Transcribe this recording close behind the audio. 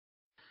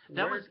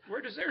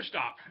where does theirs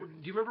stop? Do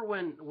you remember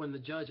when the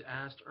judge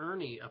asked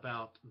Ernie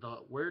about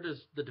where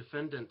does the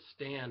defendant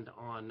stand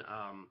on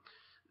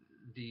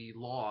the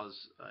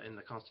laws in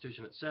the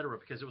Constitution, etc.?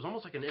 Because it was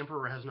almost like an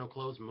emperor has no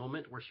clothes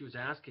moment where she was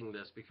asking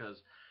this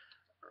because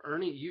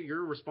Ernie,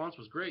 your response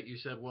was great. You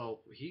said,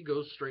 well, he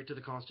goes straight to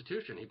the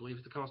Constitution. He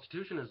believes the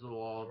Constitution is the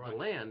law of the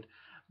land.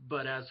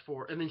 But as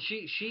for, and then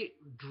she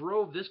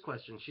drove this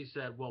question. She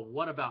said, well,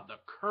 what about the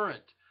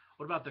current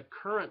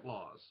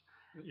laws?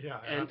 Yeah,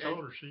 and I told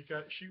her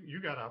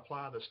you got to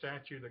apply the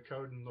statute, the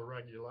code, and the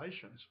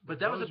regulations. But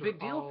that was a big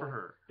deal for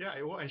her. Yeah,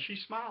 and she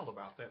smiled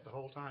about that the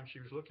whole time she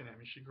was looking at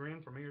me. She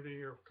grinned from ear to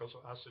ear because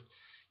I said,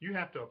 you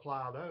have to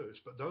apply those,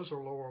 but those are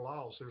lower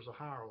laws. There's a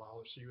higher law.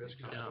 It's the U.S.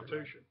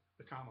 Constitution,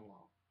 the common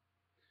law.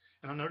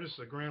 And I noticed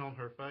the grin on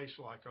her face,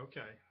 like,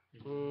 okay,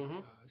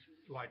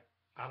 like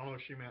I don't know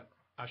if she meant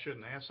I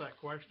shouldn't ask that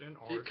question,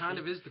 or it kind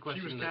of is the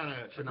question. She was kind of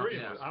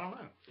agreeing with it. I don't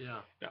know.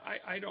 Yeah.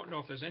 I don't know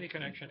if there's any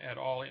connection at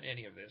all in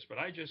any of this, but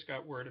I just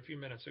got word a few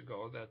minutes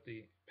ago that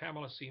the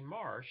Pamela C.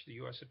 Marsh, the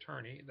U.S.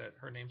 attorney, that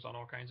her name's on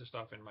all kinds of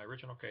stuff in my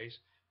original case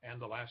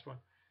and the last one,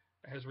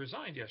 has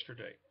resigned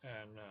yesterday,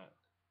 and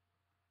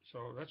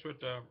so that's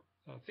what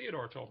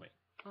Theodore told me.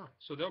 Huh.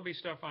 So there'll be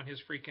stuff on his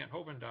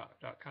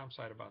freekenthovind.com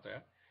site about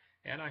that.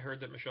 And I heard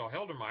that Michelle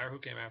Heldermeyer, who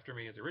came after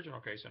me at the original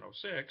case in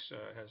 06,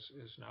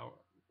 is now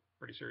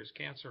pretty serious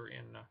cancer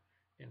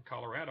in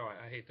Colorado.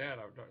 I hate that.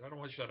 I don't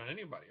wish that on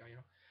anybody, you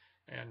know.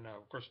 And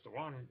of course, the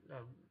one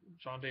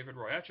John David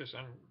Roy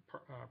Atchison,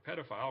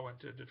 pedophile, went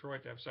to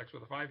Detroit to have sex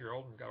with a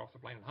 5-year-old and got off the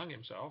plane and hung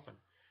himself.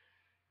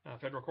 And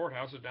federal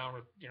courthouse is down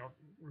with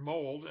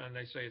mold, and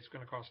they say it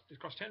costs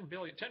 $10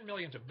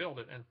 million to build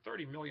it and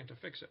 $30 million to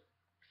fix it.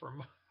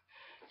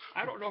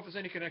 I don't know if there's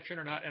any connection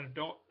or not, and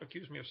don't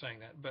accuse me of saying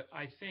that, but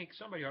I think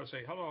somebody ought to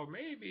say, hello,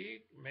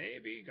 maybe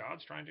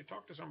God's trying to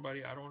talk to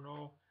somebody. I don't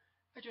know.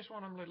 I just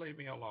want him to leave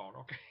me alone,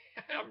 okay?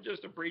 I'm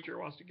just a preacher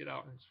who wants to get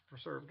out and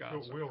serve God.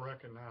 We'll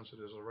recognize it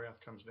as the wrath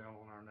comes down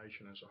on our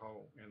nation as a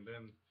whole, and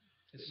then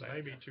it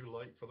may be too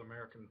late for the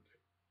American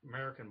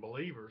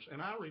believers,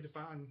 and I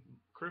redefine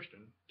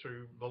Christian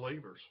to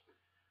believers.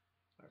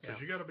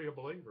 Because you got to be a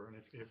believer, and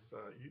if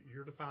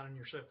you're defining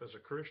yourself as a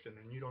Christian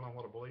and you don't know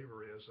what a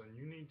believer is, then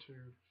you need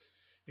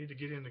to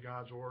get into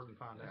God's Word and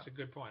find out. That's a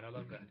good point. I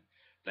love that.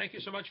 Thank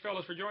you so much,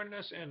 fellas, for joining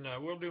us, and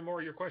we'll do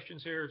more of your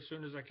questions here as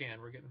soon as I can.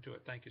 We're getting to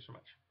it. Thank you so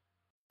much.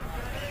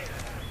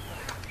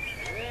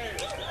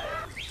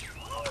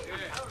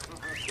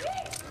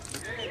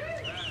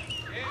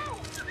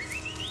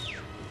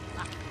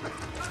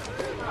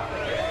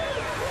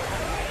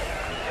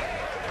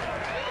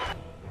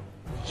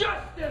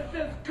 Justice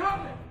is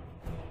coming!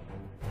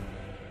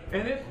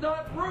 And it's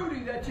not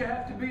Rudy that you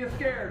have to be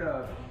scared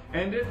of.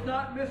 And it's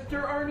not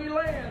Mr. Ernie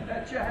Land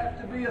that you have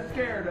to be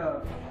scared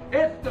of.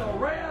 It's the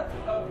wrath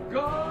of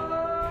God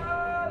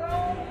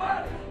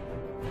Almighty.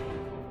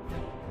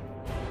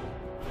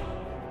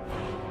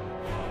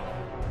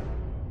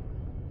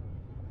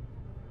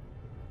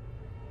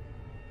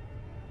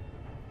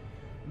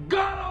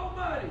 God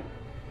Almighty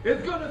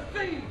is going to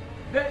see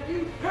that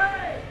you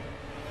pay.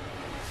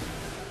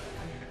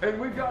 And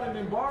we've got an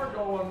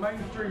embargo on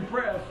mainstream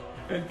press,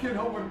 and Ken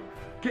Hovind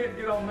can't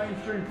get on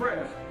mainstream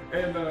press.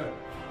 And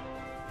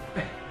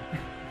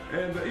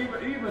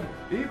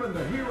even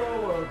the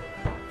hero of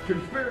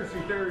conspiracy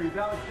theories,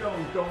 Alex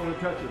Jones, don't want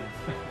to touch him.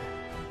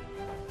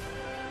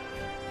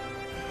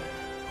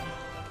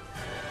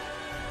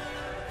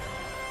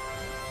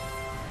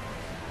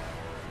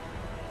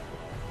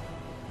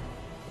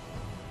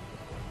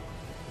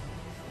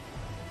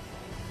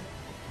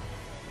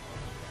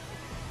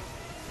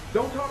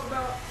 Don't talk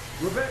about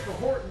Rebecca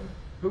Horton,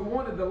 who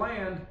wanted the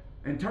land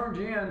and turned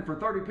you in for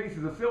 30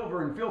 pieces of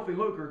silver and filthy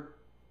lucre.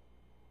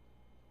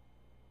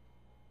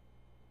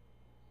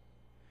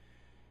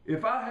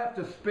 If I have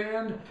to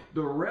spend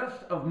the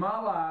rest of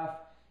my life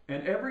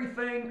and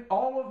everything,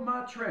 all of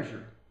my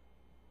treasure,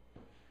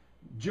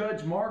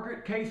 Judge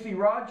Margaret Casey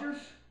Rogers,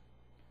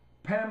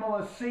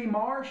 Pamela C.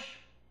 Marsh,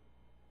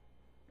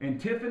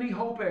 and Tiffany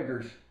Hope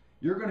Eggers,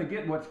 you're going to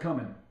get what's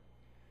coming.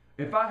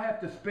 If I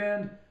have to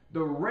spend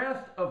the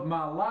rest of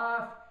my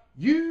life,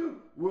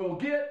 you will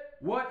get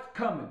what's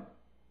coming.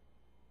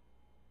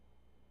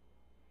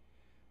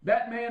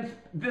 That man,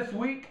 this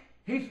week,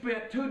 he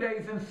spent 2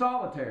 days in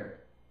solitary.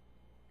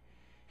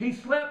 He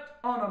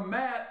slept on a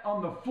mat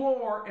on the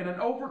floor in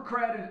an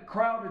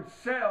crowded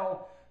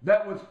cell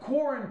that was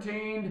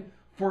quarantined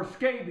for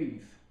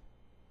scabies.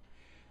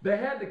 They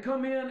had to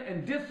come in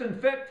and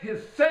disinfect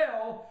his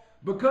cell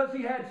because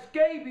he had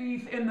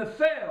scabies in the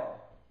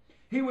cell.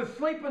 He was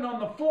sleeping on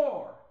the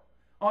floor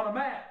on a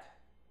mat.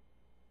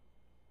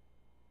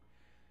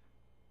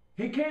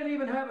 He can't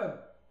even have a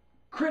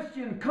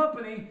Christian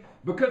company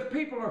because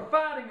people are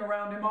fighting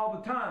around him all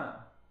the time.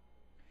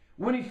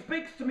 When he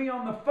speaks to me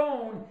on the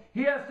phone,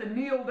 he has to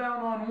kneel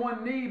down on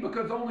one knee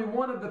because only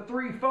one of the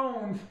 3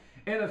 phones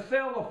in a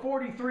cell of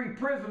 43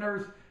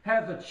 prisoners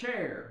has a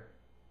chair.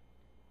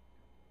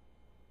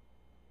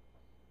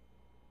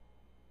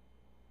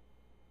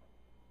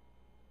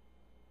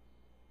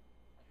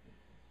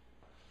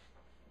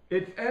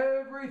 It's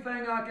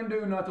everything I can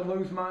do not to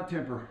lose my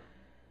temper.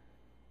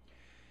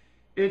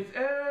 It's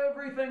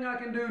everything I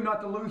can do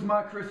not to lose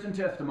my Christian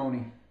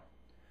testimony.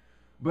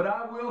 But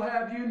I will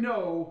have you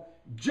know,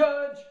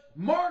 Judge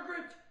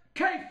Margaret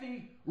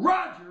Casey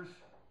Rogers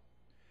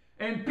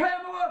and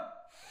Pamela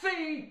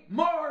C.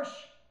 Marsh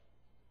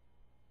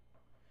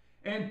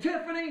and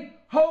Tiffany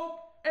Hope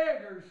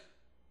Eggers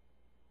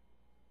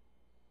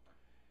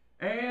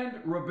and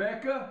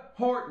Rebecca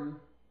Horton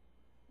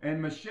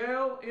and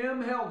Michelle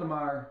M.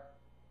 Heldemeyer,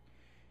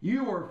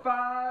 you are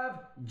 5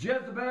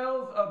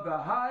 Jezebels of the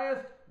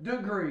highest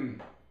degree.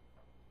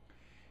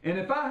 And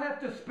if I have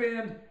to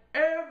spend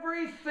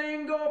every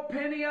single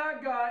penny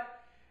I got,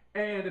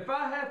 and if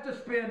I have to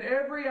spend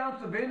every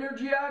ounce of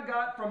energy I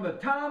got from the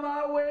time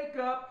I wake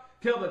up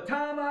till the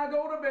time I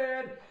go to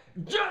bed,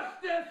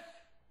 justice,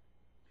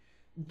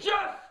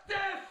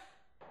 justice,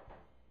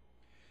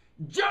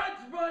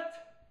 judgment,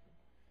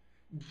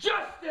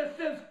 justice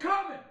is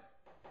coming.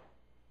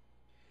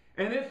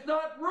 And it's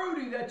not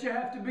Rudy that you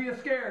have to be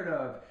scared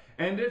of.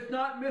 And it's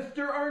not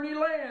Mr. Ernie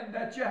Land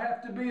that you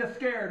have to be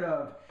scared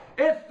of.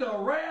 It's the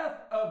wrath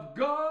of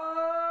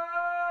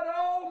God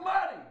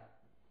Almighty.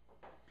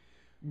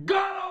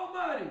 God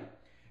Almighty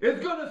is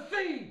going to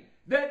see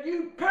that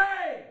you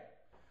pay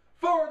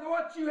for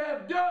what you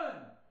have done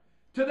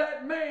to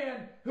that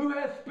man who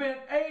has spent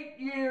 8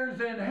 years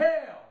in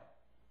hell,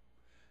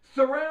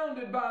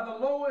 surrounded by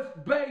the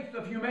lowest base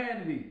of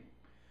humanity,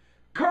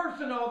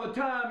 cursing all the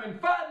time and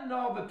fighting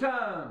all the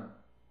time.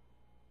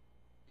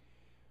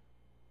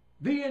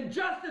 The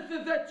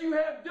injustices that you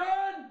have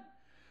done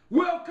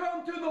will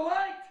come to the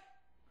light.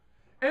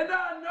 And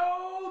I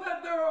know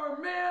that there are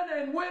men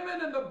and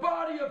women in the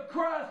body of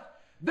Christ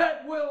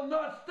that will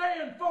not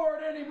stand for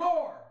it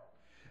anymore.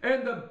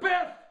 And the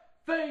best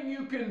thing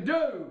you can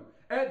do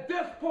at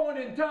this point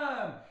in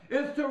time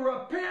is to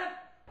repent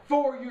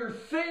for your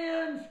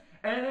sins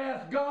and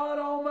ask God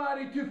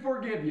Almighty to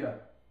forgive you.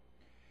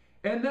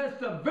 And that's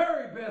the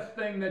very best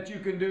thing that you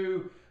can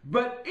do.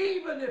 But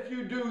even if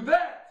you do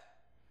that,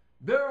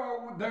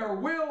 there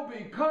will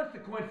be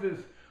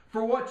consequences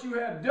for what you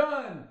have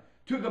done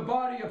to the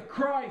body of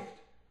Christ.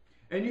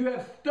 And you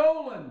have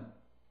stolen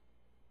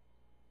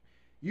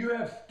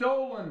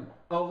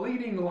a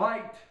leading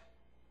light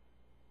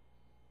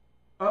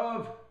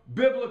of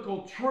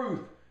biblical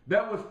truth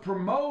that was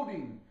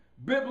promoting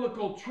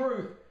biblical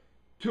truth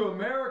to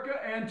America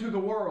and to the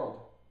world.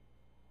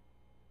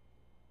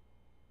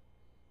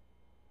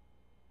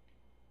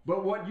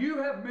 But what you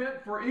have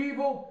meant for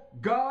evil,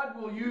 God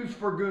will use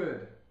for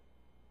good.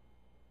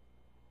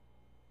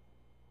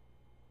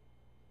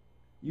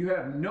 You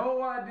have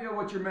no idea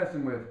what you're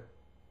messing with.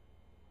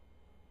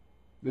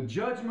 The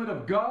judgment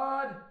of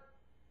God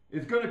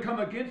is going to come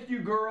against you,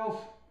 girls.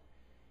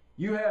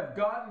 You have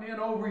gotten in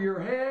over your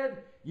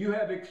head. You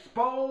have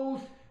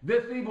exposed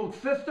this evil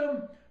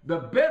system. The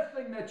best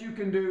thing that you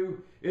can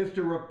do is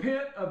to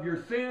repent of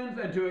your sins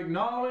and to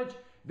acknowledge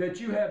that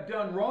you have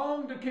done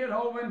wrong to Kid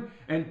Hovind.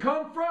 And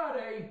come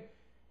Friday,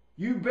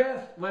 you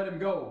best let him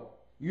go.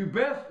 You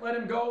best let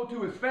him go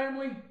to his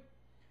family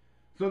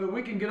so that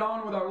we can get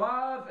on with our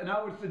lives. And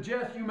I would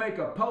suggest you make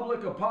a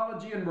public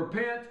apology and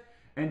repent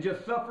and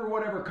just suffer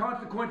whatever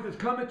consequences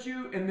come at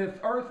you in this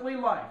earthly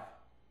life.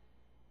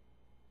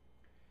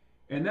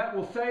 And that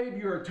will save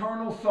your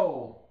eternal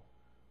soul.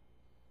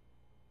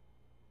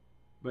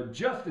 But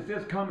justice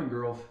is coming,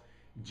 girls.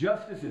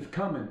 Justice is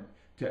coming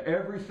to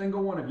every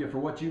single one of you for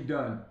what you've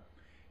done.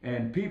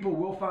 And people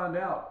will find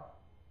out.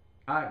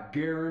 I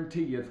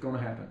guarantee you it's going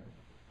to happen.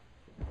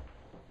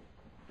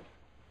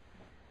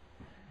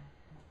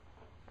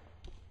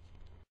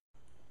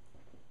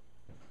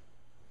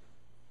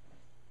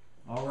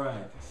 All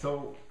right,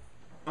 so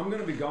I'm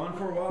going to be gone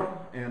for a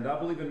while, and I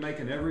believe in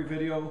making every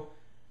video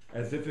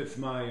as if it's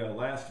my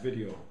last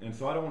video. And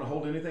so I don't want to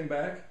hold anything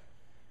back.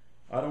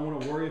 I don't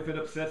want to worry if it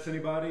upsets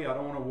anybody. I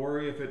don't want to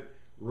worry if it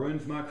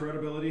ruins my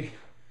credibility.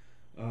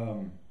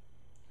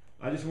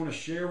 I just want to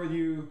share with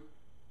you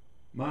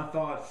my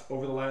thoughts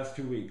over the last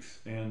 2 weeks.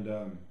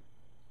 And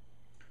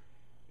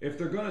if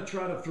they're going to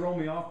try to throw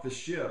me off the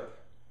ship,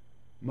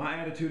 my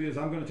attitude is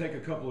I'm going to take a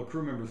couple of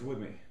crew members with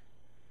me.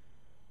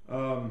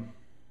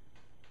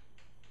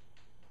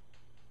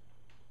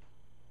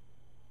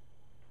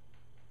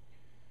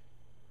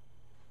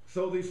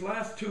 So these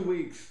last 2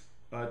 weeks,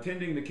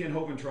 attending the Ken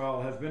Hovind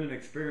trial has been an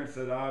experience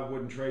that I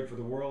wouldn't trade for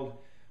the world.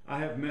 I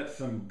have met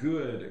some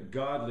good,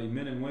 godly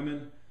men and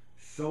women,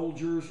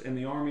 soldiers in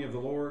the army of the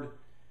Lord,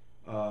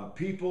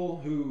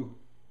 people who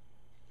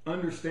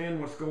understand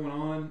what's going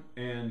on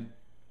and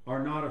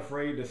are not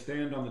afraid to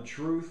stand on the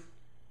truth,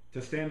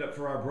 to stand up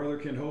for our brother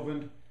Ken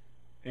Hovind.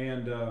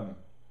 And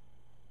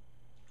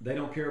they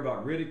don't care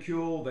about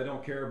ridicule. They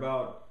don't care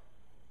about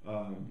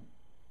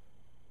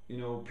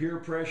peer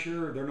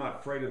pressure. They're not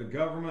afraid of the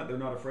government. They're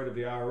not afraid of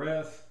the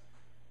IRS.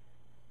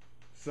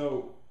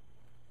 So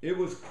it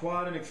was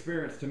quite an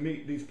experience to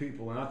meet these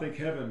people. And I think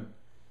heaven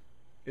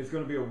is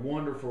going to be a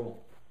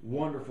wonderful,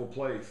 wonderful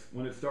place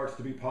when it starts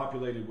to be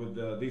populated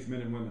with these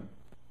men and women.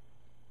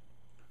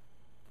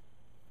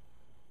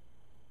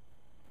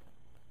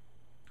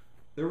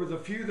 there was a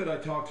few that I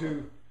talked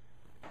to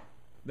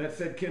that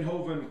said Ken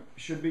Hovind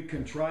should be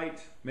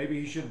contrite. Maybe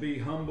he should be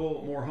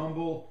humble, more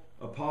humble,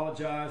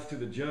 apologize to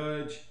the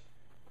judge.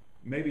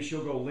 Maybe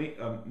she'll go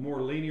a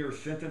more linear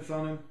sentence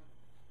on him.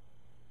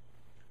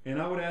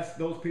 And I would ask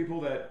those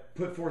people that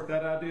put forth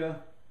that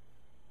idea,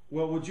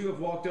 well, would you have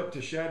walked up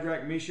to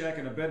Shadrach, Meshach,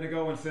 and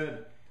Abednego and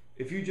said,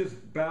 if you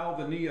just bow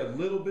the knee a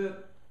little bit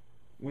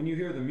when you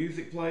hear the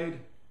music played,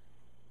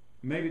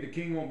 maybe the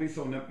king won't be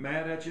so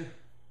mad at you?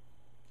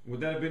 Would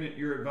that have been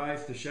your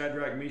advice to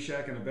Shadrach,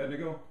 Meshach, and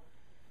Abednego?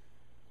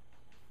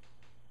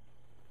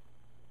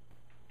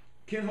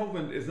 Ken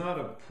Hovind is not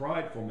a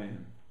prideful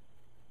man.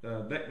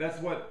 That's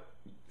what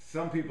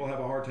some people have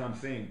a hard time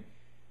seeing.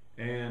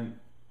 And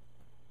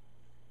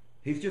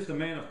he's just a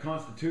man of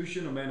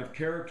constitution, a man of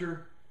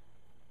character,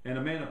 and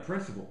a man of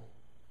principle,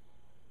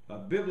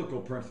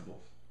 biblical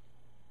principles.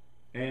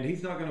 And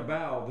he's not going to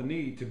bow the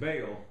knee to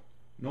Baal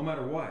no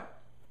matter what.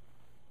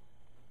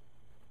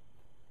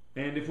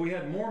 And if we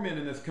had more men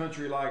in this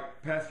country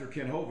like Pastor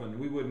Ken Hovind,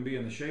 we wouldn't be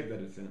in the shape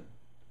that it's in.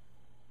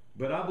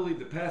 But I believe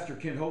that Pastor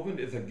Ken Hovind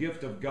is a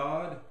gift of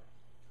God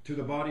to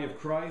the body of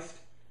Christ,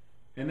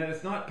 and that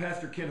it's not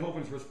Pastor Ken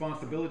Hovind's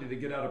responsibility to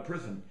get out of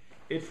prison.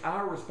 It's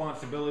our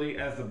responsibility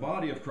as the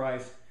body of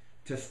Christ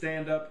to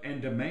stand up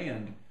and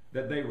demand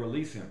that they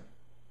release him.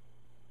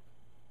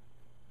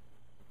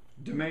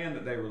 Demand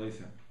that they release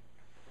him.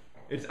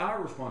 It's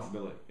our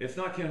responsibility. It's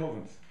not Ken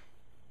Hovind's.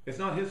 It's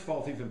not his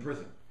fault he's in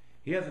prison.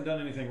 He hasn't done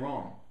anything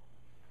wrong.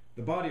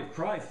 The body of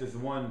Christ is the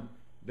one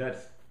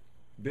that's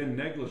been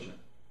negligent.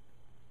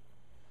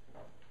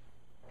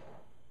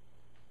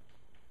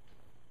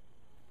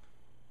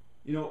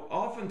 You know,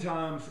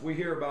 oftentimes we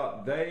hear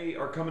about they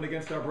are coming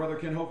against our brother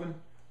Ken Hovind.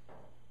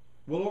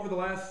 Well, over the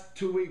last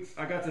 2 weeks,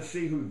 I got to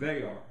see who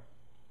they are.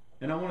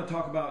 And I want to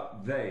talk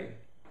about they.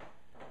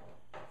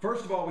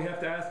 First of all, we have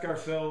to ask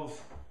ourselves,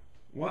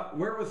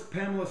 where was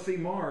Pamela C.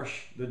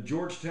 Marsh, the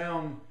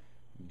Georgetown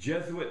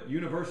Jesuit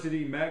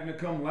University magna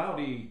cum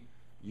laude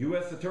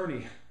U.S.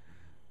 attorney?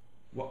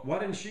 Why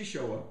didn't she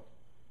show up?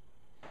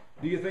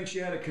 Do you think she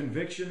had a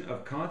conviction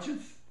of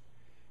conscience?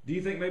 Do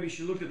you think maybe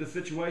she looked at the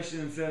situation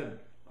and said,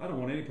 I don't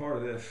want any part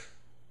of this?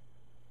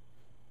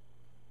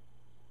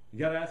 You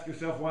got to ask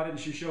yourself, why didn't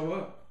she show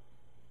up?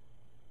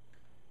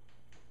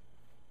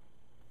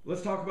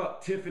 Let's talk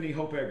about Tiffany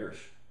Hope Eggers.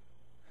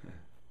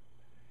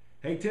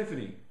 Hey,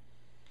 Tiffany.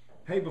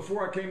 Hey,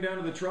 before I came down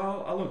to the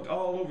trial, I looked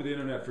all over the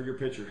internet for your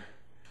picture.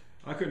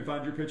 I couldn't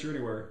find your picture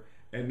anywhere.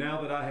 And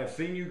now that I have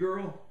seen you,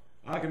 girl,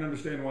 I can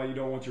understand why you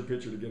don't want your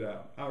picture to get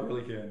out. I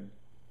really can.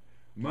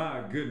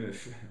 My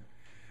goodness.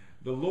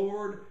 The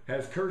Lord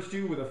has cursed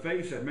you with a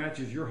face that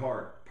matches your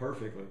heart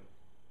perfectly.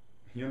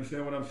 You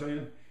understand what I'm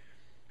saying?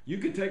 You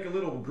could take a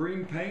little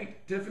green paint,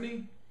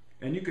 Tiffany,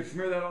 and you could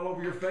smear that all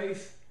over your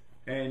face,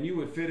 and you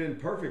would fit in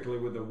perfectly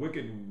with the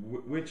Wicked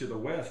Witch of the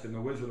West and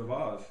the Wizard of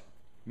Oz.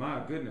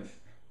 My goodness.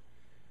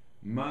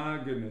 My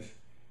goodness.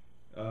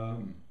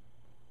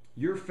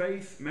 Your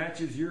face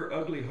matches your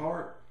ugly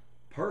heart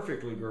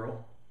perfectly,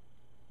 girl.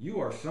 You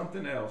are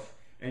something else.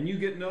 And you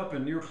getting up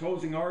in your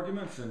closing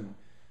arguments and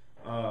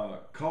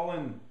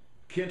calling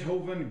Kent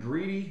Hovind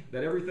greedy,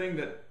 that everything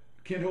that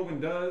Kent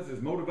Hovind does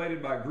is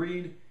motivated by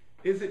greed.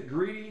 Is it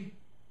greedy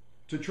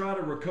to try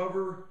to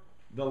recover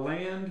the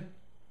land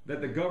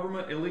that the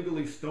government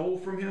illegally stole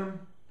from him?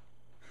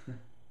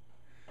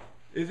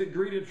 Is it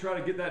greedy to try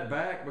to get that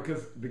back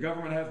because the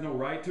government has no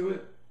right to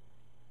it?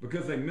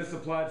 Because they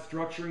misapplied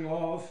structuring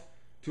laws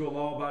to a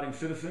law-abiding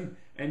citizen,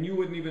 and you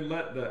wouldn't even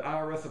let the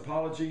IRS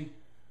apology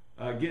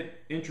get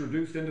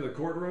introduced into the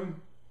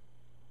courtroom?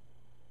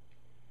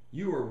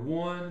 You are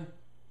one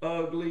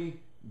ugly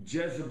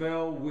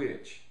Jezebel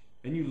witch,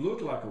 and you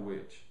look like a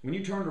witch. When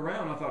you turned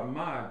around, I thought,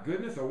 my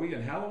goodness, are we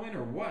in Halloween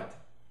or what?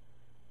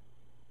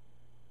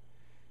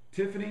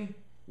 Tiffany,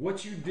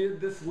 what you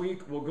did this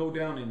week will go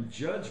down in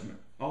judgment.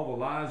 All the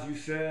lies you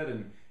said,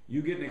 and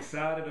you getting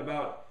excited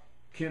about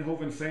Ken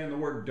Hovind saying the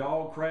word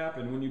dog crap,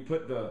 and when you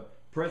put the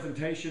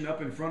presentation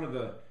up in front of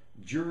the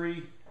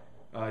jury,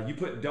 you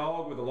put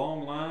dog with a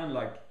long line,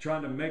 like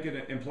trying to make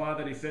it imply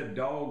that he said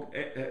dog,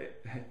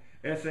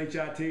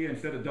 S-H-I-T,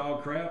 instead of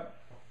dog crap.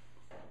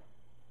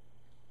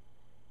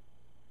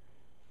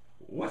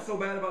 What's so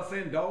bad about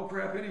saying dog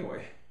crap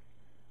anyway?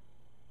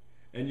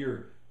 And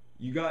you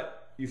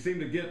seem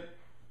to get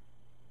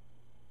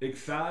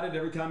excited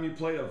every time you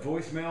play a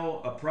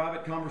voicemail, a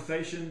private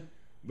conversation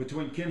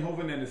between Ken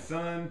Hovind and his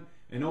son,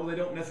 and they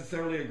don't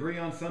necessarily agree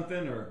on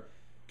something, or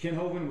Ken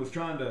Hovind was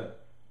trying to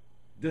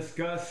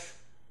discuss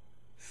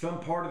some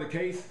part of the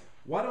case.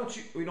 Why don't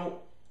you,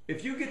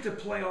 if you get to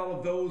play all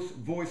of those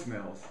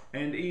voicemails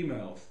and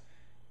emails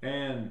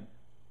and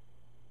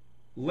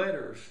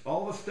letters,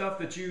 all the stuff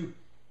that you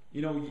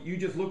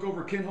just look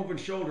over Ken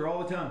Hovind's shoulder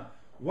all the time,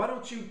 why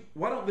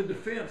don't the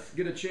defense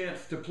get a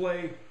chance to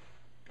play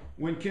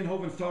when Ken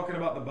Hovind's talking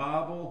about the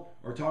Bible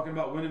or talking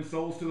about winning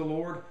souls to the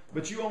Lord,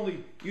 but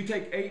you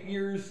take 8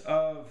 years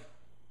of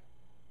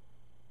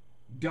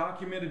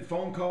documented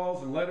phone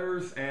calls and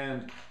letters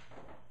and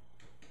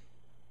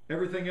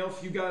everything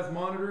else you guys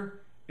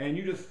monitor, and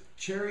you just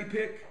cherry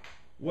pick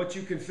what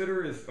you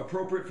consider is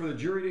appropriate for the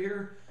jury to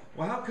hear?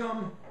 Well, how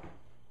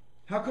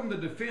come the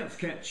defense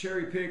can't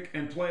cherry pick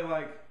and play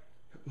like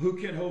who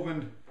Kent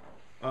Hovind,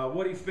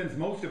 what he spends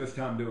most of his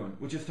time doing,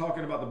 which is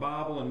talking about the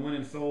Bible and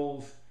winning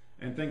souls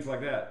and things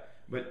like that.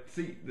 But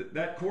see,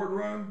 that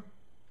courtroom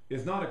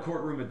is not a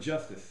courtroom of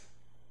justice.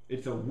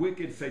 It's a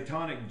wicked,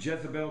 satanic,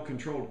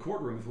 Jezebel-controlled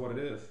courtroom is what it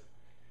is.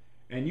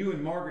 And you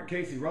and Margaret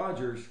Casey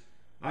Rogers,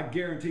 I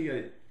guarantee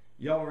you,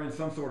 y'all are in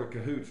some sort of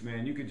cahoots,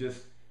 man. You could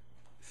just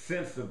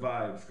sense the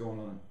vibes going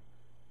on.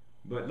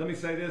 But let me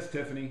say this,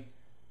 Tiffany,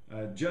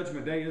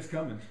 Judgment Day is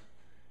coming.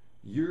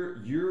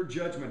 Your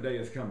Judgment Day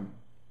is coming.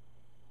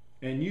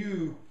 And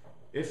you,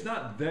 it's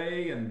not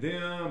they and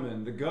them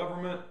and the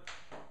government.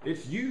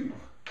 It's you,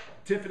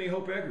 Tiffany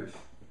Hope Eggers.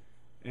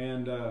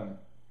 And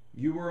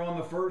you were on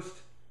the first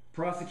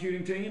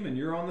prosecuting team and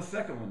you're on the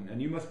second one.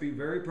 And you must be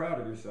very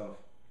proud of yourself.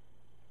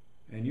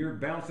 And you're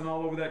bouncing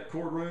all over that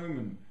courtroom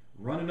and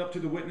running up to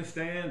the witness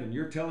stand and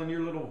you're telling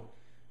your little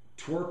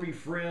twerpy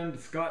friend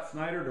Scott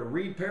Snyder to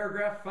read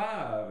paragraph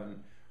 5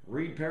 and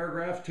read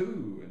paragraph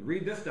 2 and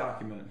read this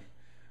document.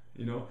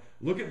 You know,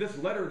 look at this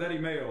letter that he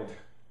mailed.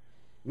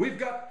 We've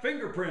got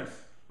fingerprints.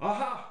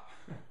 Aha!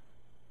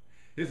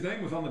 His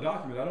name was on the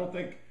document. I don't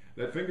think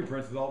that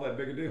fingerprints is all that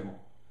big a deal.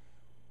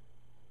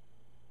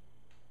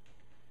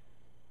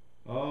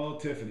 Oh,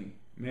 Tiffany.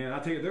 Man, I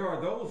tell you, there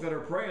are those that are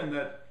praying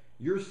that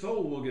your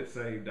soul will get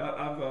saved.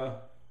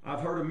 I've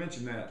heard him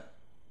mention that.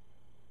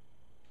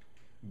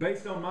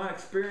 Based on my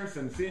experience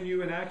and seeing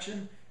you in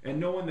action and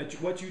knowing that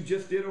what you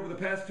just did over the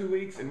past 2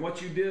 weeks and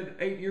what you did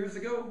 8 years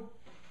ago,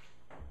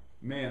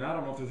 man, I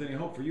don't know if there's any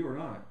hope for you or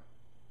not.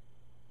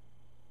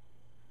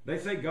 They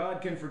say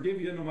God can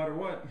forgive you no matter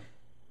what.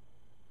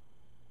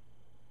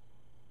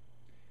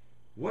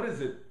 What is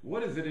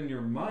it in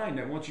your mind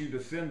that wants you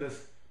to send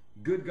this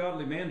good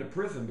godly man to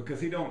prison because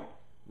he don't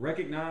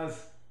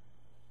recognize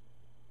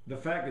the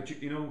fact that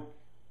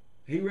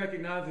he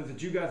recognizes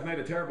that you guys made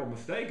a terrible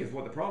mistake is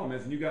what the problem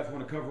is, and you guys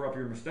want to cover up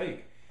your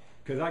mistake.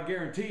 Because I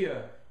guarantee you,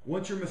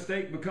 once your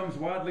mistake becomes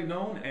widely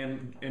known,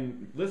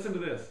 and listen to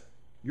this,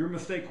 your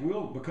mistake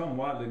will become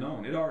widely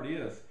known. It already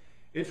is.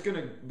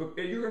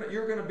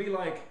 You're gonna be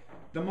like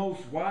the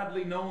most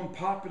widely known,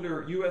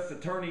 popular U.S.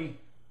 attorney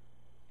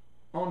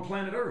on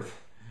planet Earth,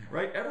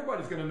 right?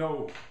 Everybody's gonna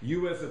know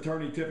U.S.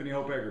 Attorney Tiffany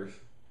Hope Eggers,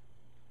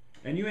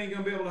 and you ain't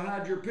gonna be able to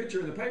hide your picture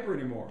in the paper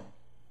anymore.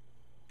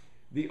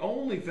 The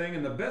only thing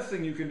and the best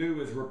thing you can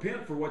do is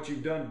repent for what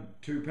you've done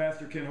to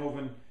Pastor Kent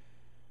Hovind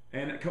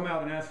and come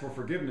out and ask for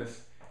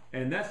forgiveness.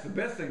 And that's the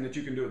best thing that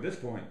you can do at this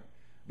point.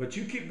 But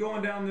you keep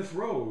going down this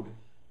road,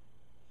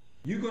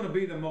 you're going to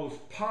be the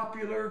most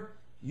popular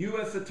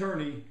U.S.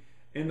 attorney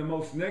in the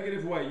most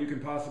negative way you can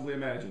possibly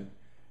imagine.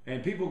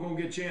 And people are going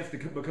to get a chance to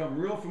become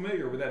real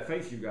familiar with that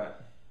face you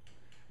got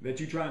that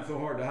you're trying so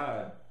hard to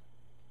hide.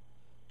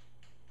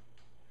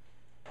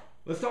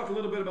 Let's talk a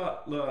little bit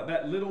about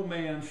that little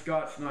man,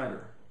 Scott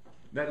Snyder.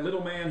 That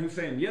little man who's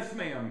saying, yes,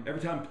 ma'am,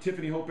 every time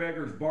Tiffany Hope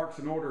Eggers barks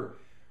an order,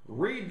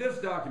 read this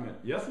document.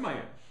 Yes,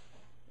 ma'am.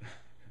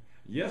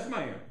 Yes,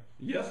 ma'am.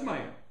 Yes,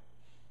 ma'am.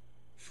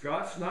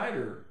 Scott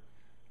Snyder,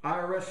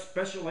 IRS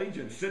special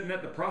agent sitting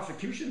at the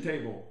prosecution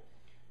table,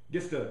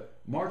 gets to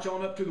march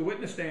on up to the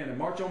witness stand and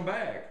march on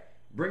back,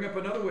 bring up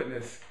another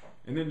witness,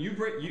 and then you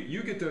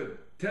get to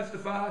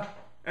testify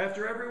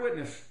after every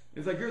witness.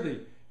 It's like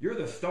you're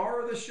the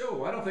star of the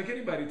show. I don't think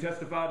anybody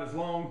testified as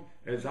long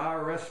as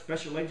IRS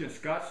Special Agent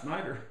Scott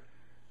Snyder.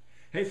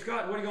 Hey,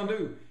 Scott, what are you going to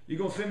do? You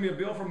going to send me a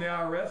bill from the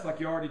IRS like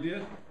you already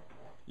did?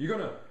 You're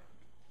going to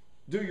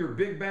do your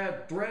big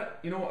bad threat?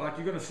 Like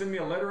you're going to send me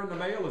a letter in the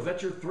mail? Is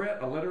that your threat?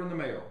 A letter in the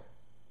mail?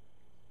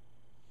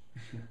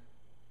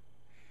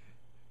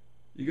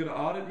 You going to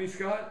audit me,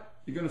 Scott?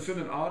 You going to send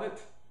an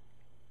audit?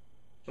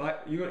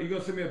 Like you going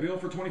to send me a bill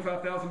for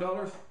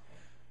 $25,000?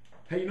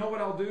 Hey, you know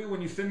what I'll do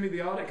when you send me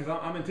the audit? Because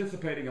I'm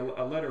anticipating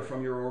a letter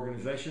from your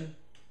organization.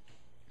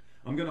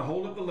 I'm going to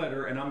hold up the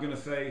letter and I'm going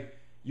to say,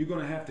 you're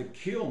going to have to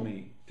kill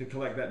me to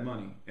collect that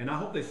money. And I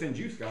hope they send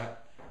you,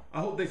 Scott.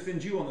 I hope they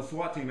send you on the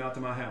SWAT team out to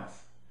my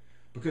house.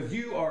 Because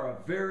you are a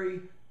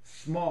very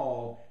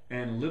small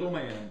and little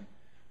man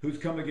who's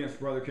come against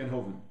Brother Kent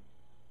Hovind.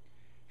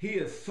 He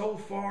is so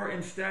far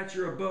in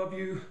stature above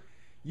you,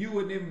 you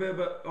wouldn't even be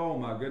able to, oh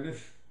my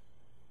goodness.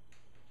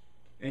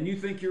 And you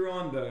think you're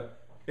on the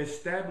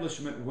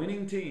establishment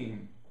winning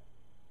team,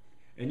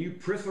 and you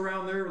priss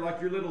around there like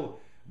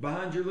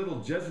behind your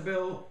little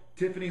Jezebel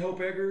Tiffany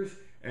Hope Eggers,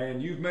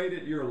 and you've made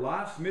it your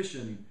life's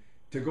mission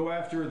to go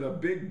after the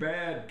big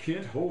bad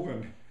Kent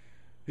Hovind.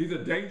 He's a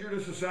danger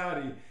to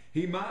society.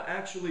 He might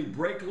actually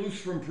break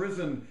loose from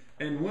prison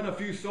and win a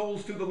few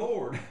souls to the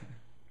Lord.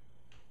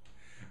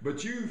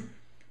 But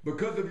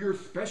because of your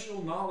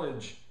special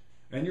knowledge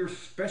and your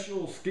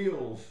special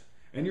skills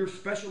and your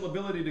special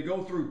ability to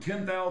go through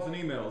 10,000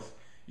 emails,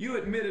 you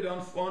admitted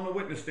on the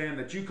witness stand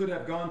that you could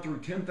have gone through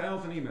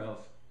 10,000 emails.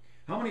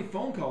 How many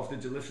phone calls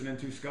did you listen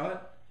into,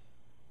 Scott?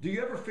 Do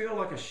you ever feel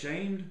like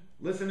ashamed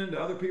listening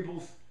to other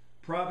people's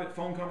private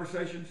phone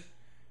conversations?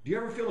 Do you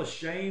ever feel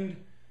ashamed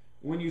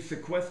when you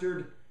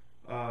sequestered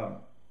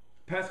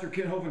Pastor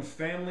Ken Hovind's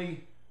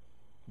family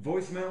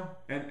voicemail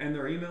and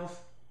their emails?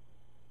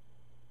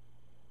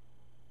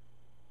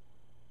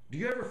 Do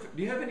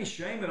you have any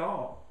shame at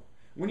all?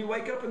 When you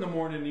wake up in the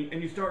morning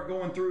and you start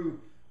going through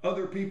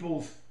other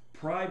people's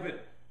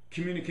private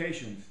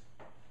communications,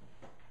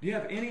 do you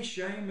have any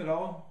shame at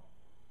all?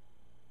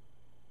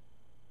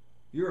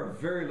 You're a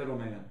very little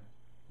man,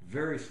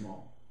 very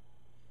small.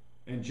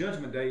 And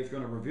Judgment Day is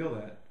going to reveal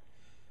that.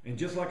 And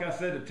just like I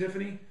said to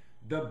Tiffany,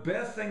 the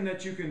best thing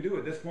that you can do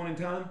at this point in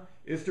time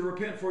is to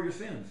repent for your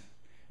sins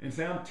and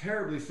say, I'm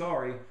terribly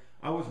sorry.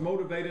 I was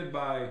motivated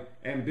by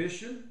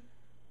ambition.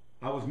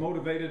 I was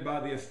motivated by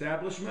the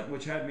establishment,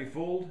 which had me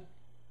fooled.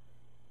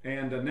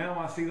 And now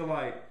I see the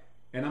light,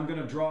 and I'm going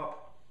to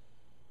drop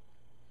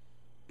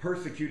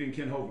persecuting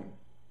Ken Hovind.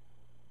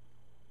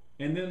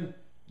 And then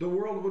the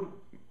world would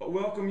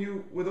welcome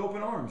you with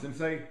open arms and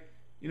say,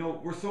 you know,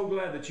 we're so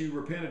glad that you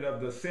repented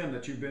of the sin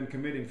that you've been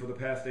committing for the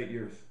past 8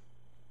 years.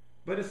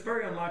 But it's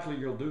very unlikely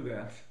you'll do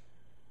that.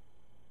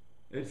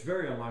 It's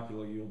very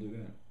unlikely you'll do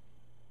that.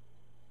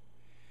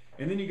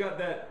 And then you got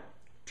that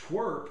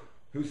twerp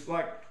who's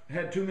like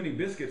had too many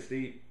biscuits to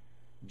eat,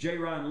 J.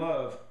 Ryan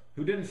Love,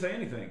 who didn't say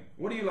anything.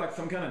 What are you, like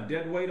some kind of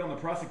dead weight on the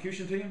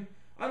prosecution team?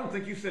 I don't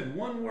think you said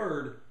one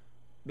word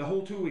the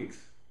whole 2 weeks.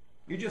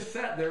 You just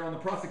sat there on the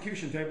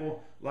prosecution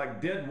table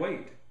like dead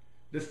weight.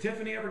 Does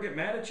Tiffany ever get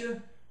mad at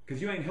you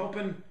because you ain't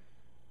helping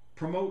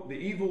promote the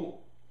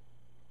evil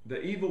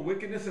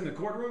wickedness in the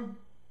courtroom?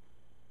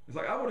 It's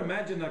like, I would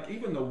imagine like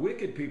even the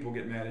wicked people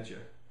get mad at you.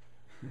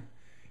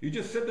 You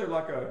just sit there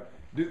like a,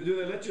 do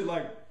they let you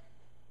like,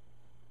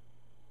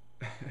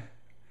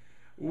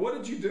 what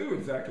did you do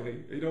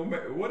exactly? You know,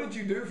 what did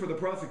you do for the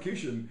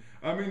prosecution?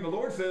 I mean, the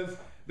Lord says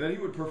that he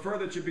would prefer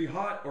that you be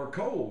hot or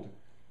cold.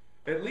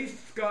 At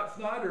least Scott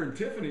Snyder and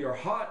Tiffany are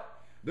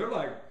hot. They're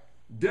like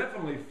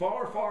definitely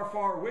far, far,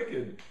 far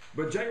wicked.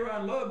 But J.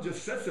 Ryan Love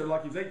just sits there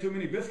like he's ate too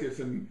many biscuits,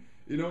 and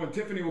you know, and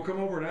Tiffany will come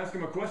over and ask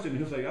him a question, and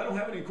he'll say, I don't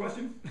have any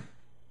questions.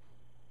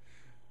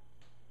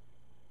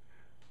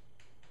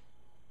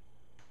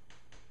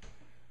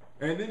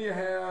 And then you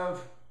have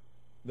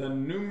the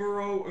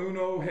numero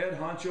uno head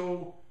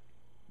honcho,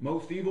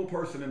 most evil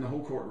person in the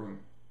whole courtroom.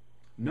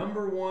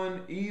 Number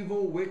one,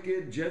 evil,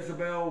 wicked,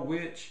 Jezebel,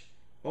 witch.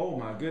 Oh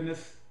my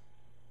goodness.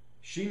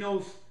 She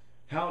knows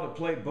how to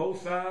play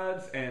both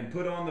sides and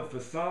put on the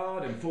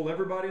facade and fool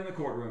everybody in the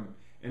courtroom.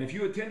 And if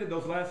you attended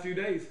those last few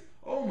days,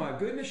 oh my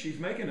goodness, she's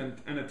making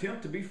an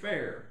attempt to be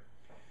fair.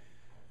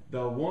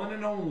 The one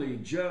and only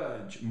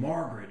Judge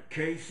Margaret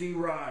Casey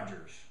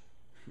Rogers.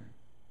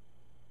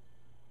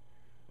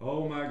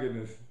 Oh my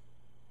goodness.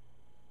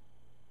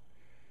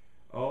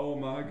 Oh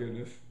my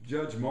goodness.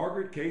 Judge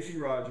Margaret Casey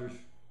Rogers.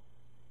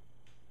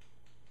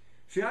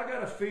 See, I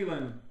got a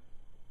feeling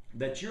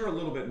that you're a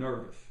little bit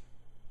nervous.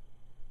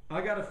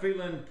 I got a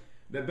feeling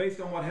that based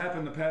on what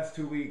happened the past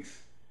 2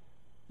 weeks,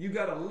 you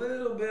got a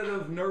little bit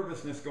of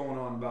nervousness going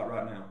on about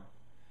right now.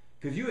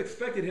 Because you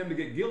expected him to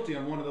get guilty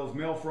on one of those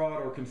mail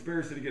fraud or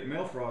conspiracy to get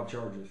mail fraud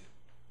charges.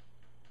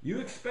 You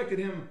expected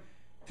him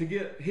to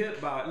get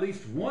hit by at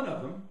least one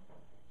of them,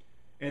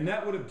 and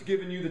that would have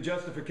given you the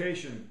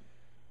justification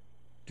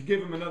to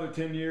give him another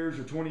 10 years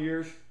or 20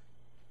 years.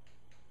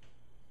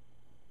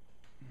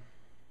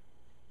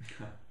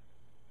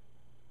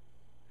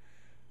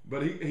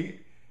 But he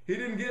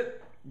didn't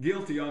get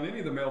guilty on any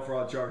of the mail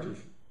fraud charges.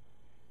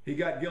 He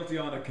got guilty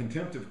on a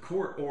contempt of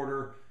court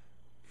order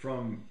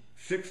from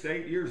 6 to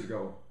 8 years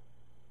ago.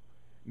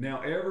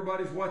 Now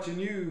everybody's watching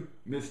you,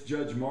 Miss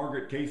Judge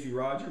Margaret Casey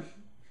Rogers.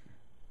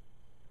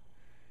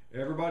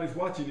 Everybody's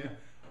watching you.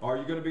 Are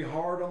you going to be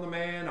hard on the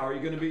man? Are you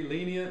going to be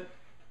lenient?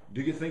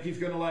 Do you think he's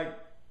going to like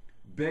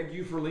beg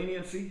you for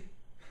leniency?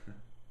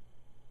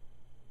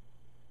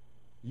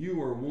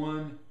 You are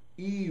one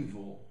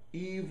evil,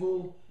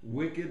 evil,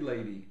 wicked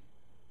lady.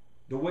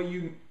 The way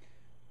you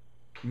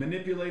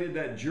manipulated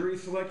that jury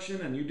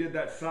selection and you did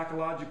that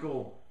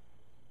psychological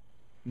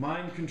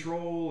mind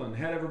control and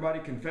had everybody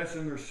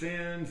confessing their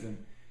sins, and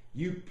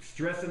you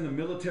stressing the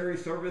military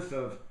service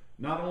of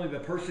not only the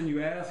person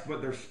you asked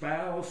but their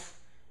spouse.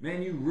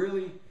 Man, you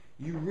really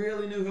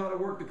knew how to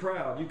work the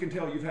crowd. You can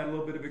tell you've had a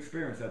little bit of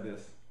experience at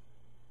this.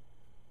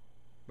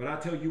 But I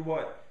tell you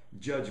what,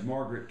 Judge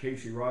Margaret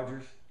Casey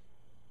Rogers,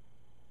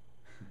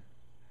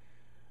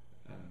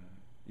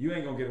 you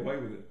ain't going to get away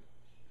with it.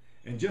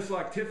 And just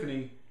like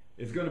Tiffany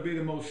is going to be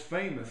the most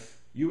famous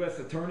U.S.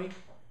 attorney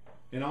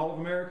in all of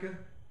America,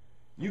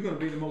 you're going to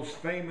be the most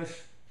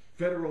famous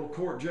federal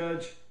court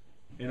judge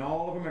in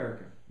all of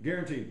America.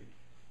 Guaranteed.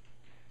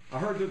 I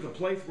heard there's a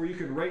place where you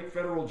can rate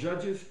federal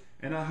judges,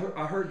 and I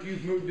heard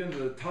you've moved into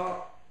the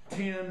top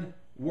 10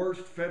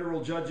 worst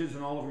federal judges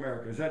in all of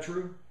America. Is that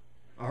true?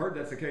 I heard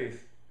that's the case.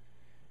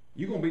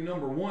 You're going to be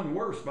number one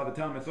worst by the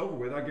time it's over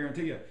with, I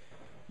guarantee you.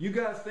 You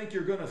guys think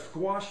you're going to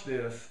squash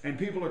this, and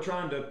people are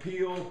trying to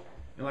appeal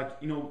and, like,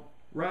 you know,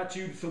 write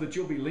you so that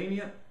you'll be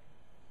lenient?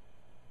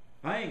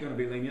 I ain't going to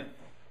be lenient.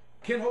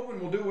 Ken Hovind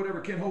will do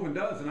whatever Ken Hovind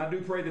does, and I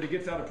do pray that he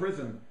gets out of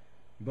prison.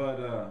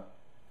 But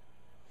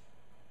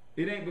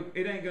It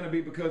ain't going to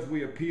be because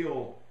we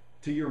appeal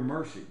to your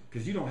mercy,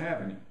 because you don't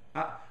have any.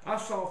 I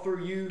saw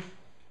through you.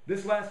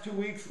 This last 2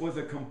 weeks was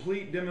a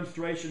complete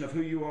demonstration of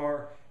who you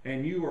are,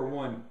 and you are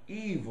one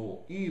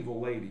evil, evil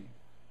lady.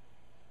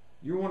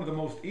 You're one of the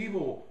most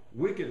evil,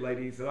 wicked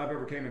ladies that I've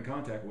ever came in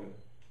contact with.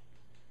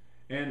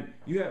 And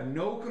you have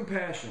no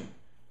compassion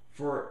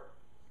for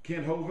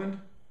Ken Hovind,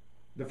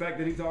 the fact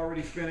that he's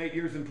already spent 8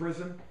 years in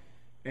prison,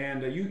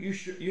 and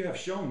you have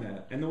shown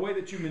that. And the way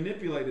that you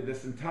manipulated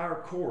this entire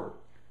court,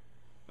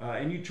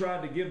 and you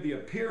tried to give the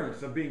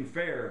appearance of being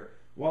fair,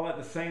 while at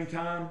the same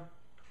time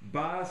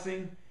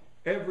biasing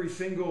every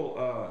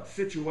single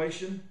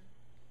situation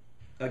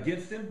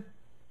against him.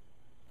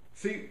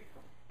 See,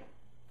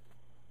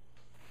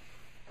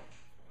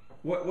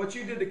 what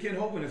you did to Ken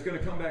Hovind is going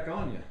to come back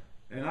on you,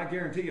 and I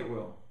guarantee it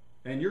will.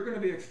 And you're going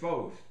to be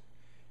exposed.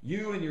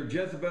 You and your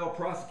Jezebel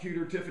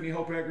prosecutor Tiffany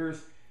Hope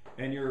Eggers,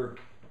 and your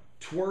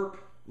twerp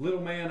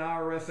little man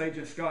IRS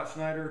agent Scott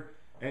Snyder,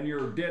 and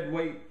your dead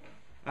weight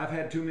I've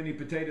had too many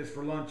potatoes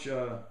for lunch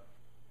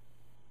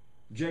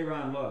J.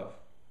 Ryan Love.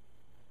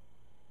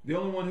 The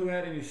only one who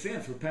had any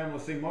sense was Pamela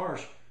C.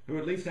 Marsh, who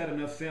at least had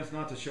enough sense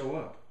not to show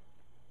up.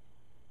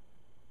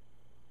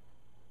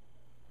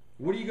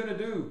 What are you going to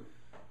do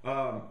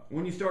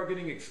when you start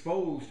getting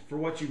exposed for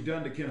what you've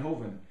done to Ken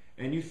Hovind,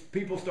 and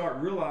people start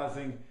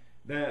realizing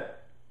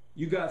that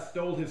you guys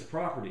stole his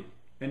property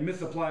and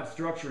misapplied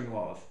structuring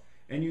laws,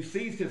 and you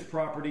seized his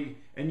property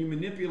and you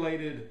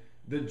manipulated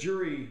the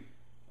jury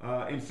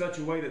in such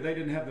a way that they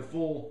didn't have the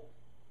full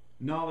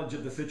knowledge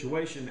of the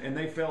situation, and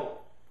they felt,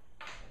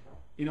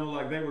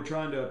 like they were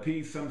trying to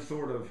appease some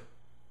sort of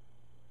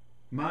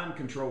mind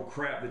control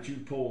crap that you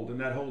pulled in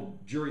that whole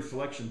jury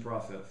selection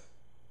process.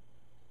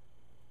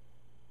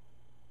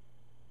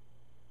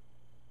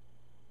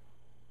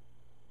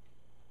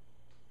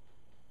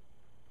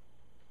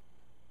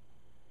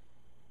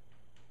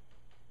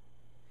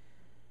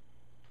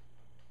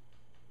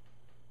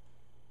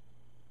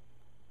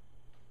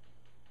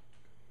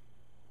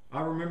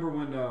 I remember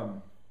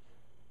when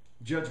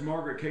Judge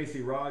Margaret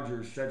Casey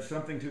Rogers said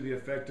something to the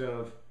effect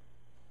of,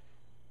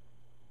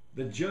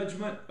 "The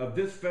judgment of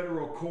this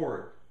federal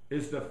court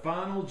is the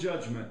final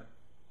judgment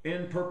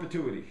in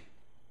perpetuity."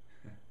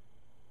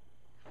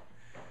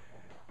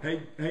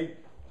 Hey,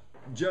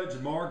 Judge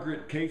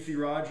Margaret Casey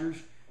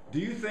Rogers, do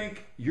you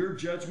think your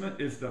judgment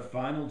is the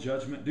final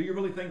judgment? Do you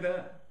really think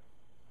that?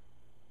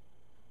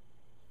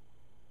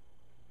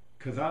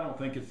 Because I don't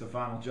think it's the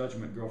final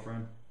judgment,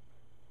 girlfriend.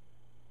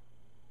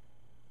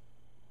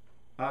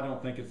 I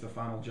don't think it's the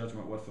final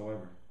judgment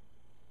whatsoever.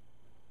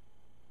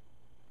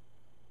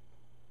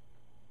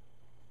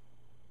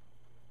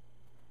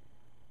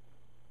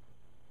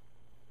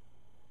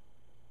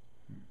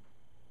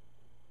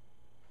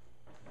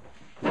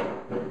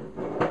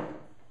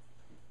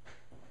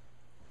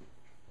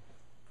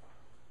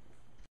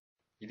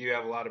 You do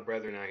have a lot of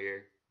brethren out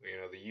here.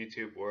 The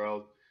YouTube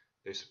world,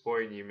 they're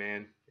supporting you,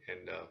 man,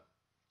 and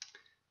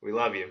we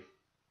love you. Amen.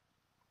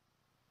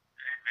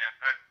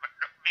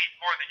 Means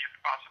more than you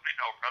could possibly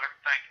know, brother.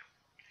 Thank you.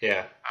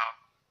 Yeah.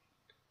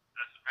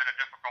 This has been a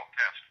difficult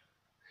test.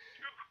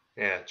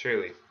 Yeah,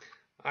 truly.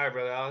 All right,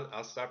 brother.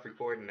 I'll stop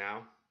recording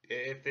now.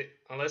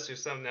 Unless there's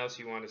something else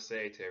you want to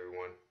say to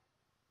everyone.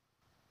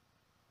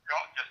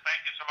 Just thank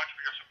you so much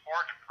for your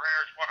support and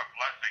prayers. What a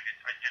blessing.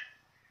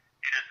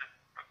 It is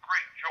a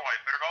great joy,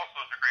 but it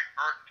also is a great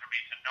burden to me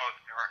to know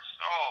that there are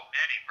so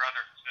many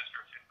brothers and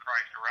sisters in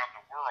Christ around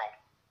the world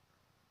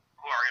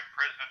who are in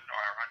prison or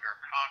are under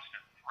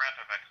constant threat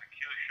of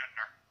execution,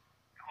 or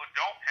who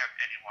don't have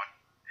anyone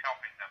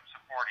helping them,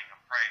 supporting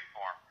them, praying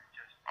for them.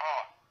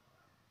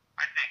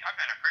 I think I've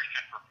been a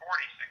Christian for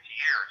 46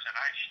 years, and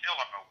I still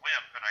am a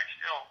wimp, and I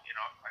still,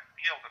 I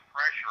feel the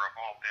pressure of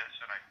all this,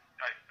 and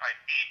I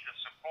need the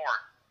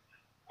support.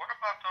 What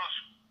about those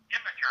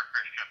immature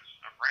Christians,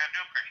 brand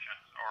new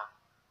Christians, or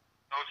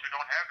those who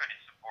don't have any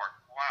support?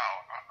 Wow,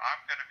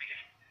 I'm going to be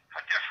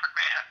a different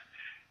man.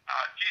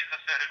 Jesus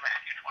said in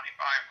Matthew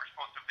 25, we're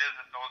supposed to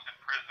visit those in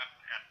prison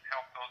and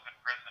help those in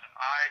prison, and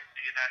I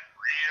see that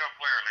real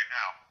clearly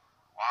now,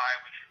 why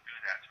we should do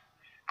that.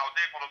 I was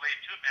able to lead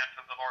 2 men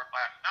to the Lord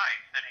last night,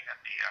 sitting at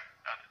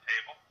the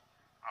table.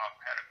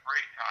 Had a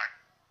great time.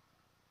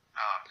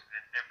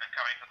 They've been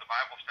coming to the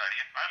Bible study,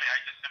 and finally I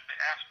just simply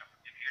asked them,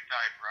 if you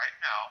died right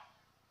now,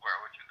 where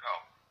would you go?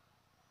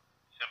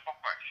 Simple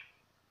question.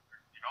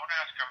 You don't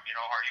ask them,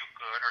 are you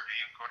good, or do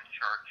you go to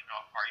church?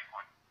 Are you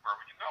going, where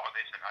would you go? And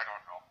they said, I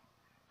don't know.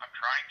 I'm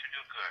trying to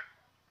do good.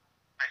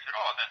 I said,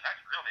 then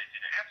that's real easy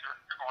to answer.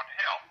 You're going to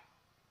hell.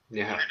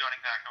 Yeah. You're doing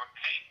exactly what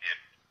Cain did.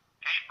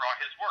 Cain brought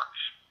his works,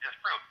 his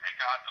fruit. Hey,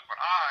 God, look what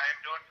I'm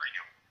doing for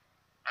you.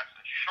 That's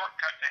the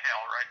shortcut to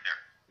hell right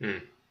there.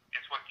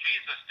 It's what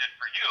Jesus did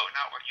for you,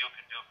 not what you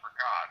can do for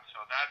God.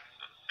 So that's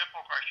a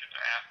simple question to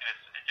ask,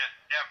 and it just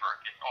never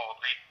gets old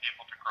leading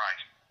people to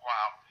Christ.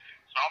 Wow.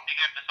 So I'll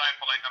begin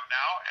discipling them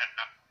now, and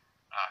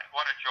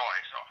what a joy.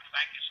 So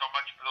thank you so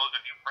much for those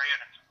of you praying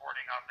and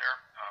supporting out there.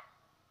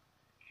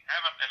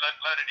 Haven't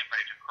led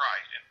anybody to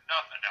Christ, if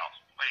nothing else,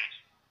 please.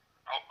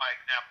 I hope my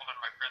example in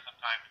my prison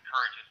time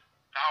encourages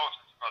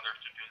thousands of others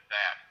to do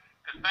that.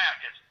 Because that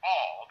is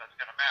all that's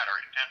going to matter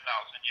in 10,000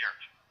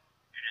 years.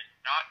 It is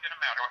not going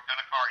to matter what kind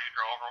of car you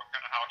drove or what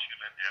kind of house you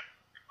lived in.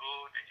 Who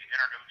did you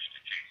introduce to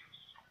Jesus?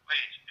 So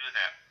please do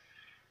that.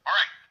 All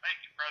right. Thank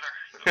you, brother.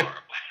 The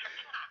Lord bless you.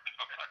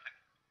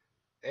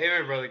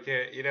 Amen, Brother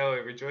Kent. You know,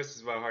 it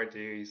rejoices my heart to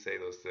hear you say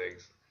those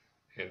things.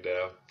 And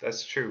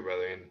that's true,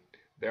 brother. And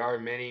there are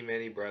many,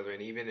 many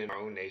brethren, even in our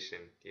own nation,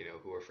 you know,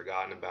 who are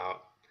forgotten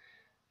about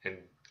and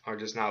are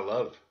just not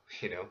loved,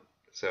 you know.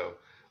 So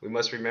we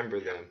must remember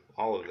them,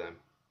 all of them.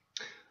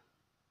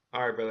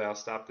 All right, brother, I'll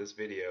stop this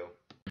video.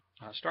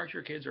 Start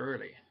your kids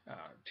early.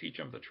 Teach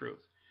them the truth.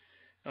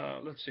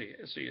 Let's see.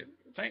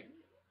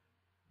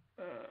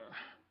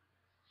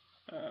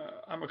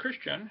 I'm a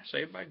Christian,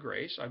 saved by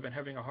grace. I've been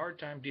having a hard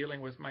time dealing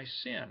with my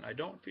sin. I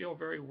don't feel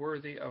very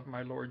worthy of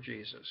my Lord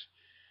Jesus.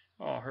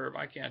 Oh, Herb,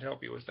 I can't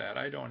help you with that.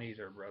 I don't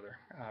either, brother.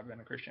 I've been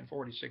a Christian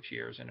 46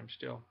 years, and I'm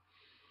still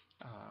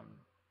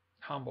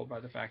humbled by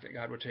the fact that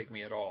God would take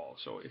me at all.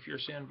 So if your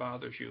sin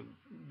bothers you,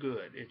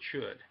 good. It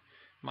should.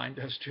 Mine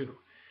does too.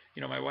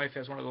 You know, my wife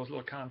has one of those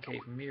little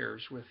concave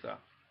mirrors with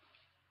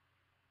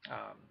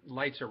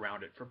lights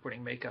around it for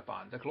putting makeup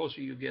on. The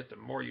closer you get, the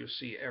more you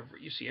see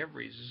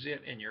every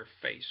zit in your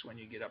face when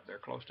you get up there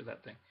close to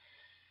that thing.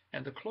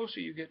 And the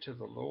closer you get to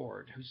the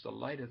Lord, who's the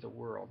light of the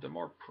world, the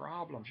more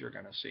problems you're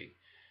going to see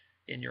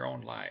in your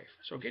own life.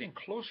 So getting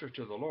closer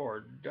to the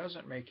Lord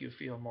doesn't make you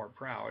feel more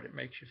proud. It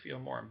makes you feel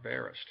more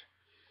embarrassed.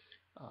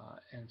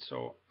 And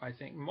so I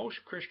think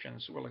most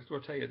Christians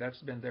will tell you that's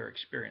been their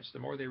experience. The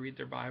more they read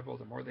their Bible,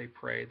 the more they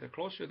pray, the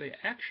closer they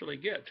actually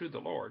get to the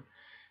Lord,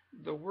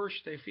 the worse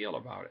they feel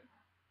about it.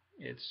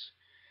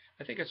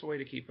 I think it's a way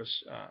to keep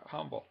us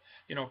humble.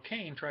 You know,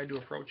 Cain tried to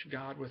approach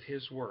God with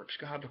his works.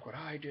 God, look what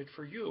I did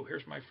for you.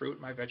 Here's my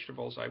fruit, my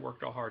vegetables I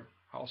worked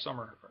all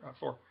summer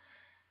for.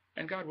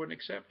 And God wouldn't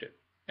accept it.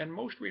 And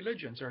most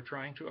religions are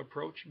trying to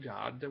approach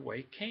God the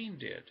way Cain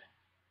did.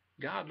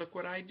 God, look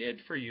what I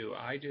did for you.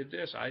 I did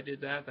this, I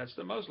did that. That's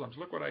the Muslims.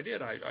 Look what I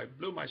did. I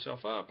blew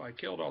myself up. I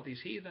killed all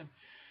these heathen.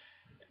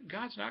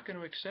 God's not going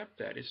to accept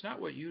that. It's not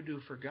what you do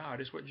for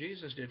God. It's what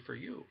Jesus did for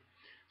you.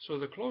 So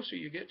the closer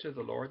you get to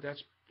the Lord,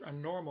 that's a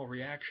normal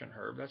reaction,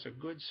 Herb. That's a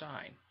good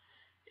sign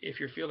if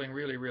you're feeling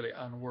really, really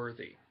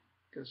unworthy.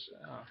 Because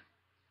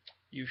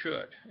you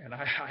should. And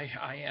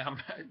I am,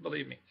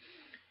 believe me.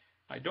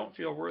 I don't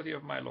feel worthy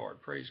of my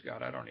Lord. Praise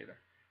God, I don't either.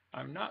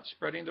 I'm not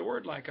spreading the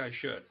word like I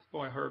should.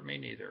 Boy, Herb, me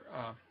neither.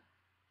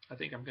 I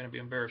think I'm going to be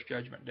embarrassed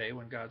Judgment Day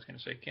when God's going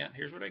to say, Kent,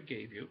 here's what I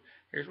gave you.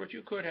 Here's what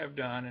you could have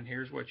done, and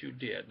here's what you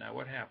did. Now,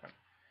 what happened?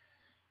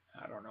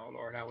 I don't know,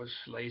 Lord. I was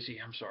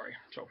lazy. I'm sorry.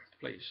 So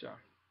please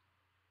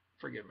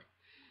forgive me.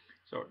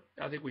 So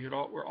I think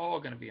we're all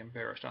going to be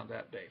embarrassed on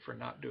that day for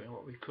not doing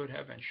what we could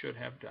have and should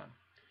have done.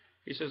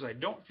 He says, I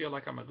don't feel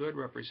like I'm a good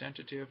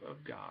representative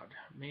of God.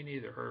 Me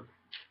neither, Herb.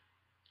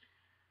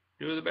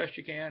 Do the best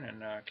you can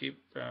and keep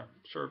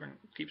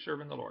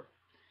serving the Lord.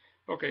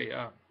 Okay,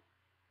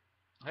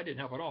 I didn't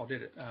help at all,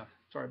 did it?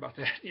 Sorry about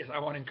that. Yes, I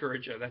want to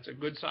encourage you. That's a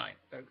good sign.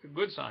 A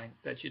good sign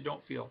that you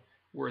don't feel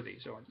worthy.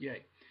 So,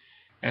 yay.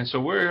 And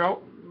so we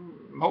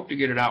hope to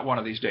get it out one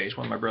of these days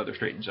when my brother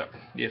straightens up,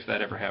 if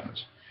that ever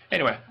happens.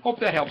 Anyway, hope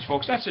that helps,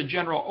 folks. That's a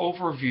general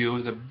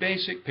overview, the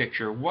basic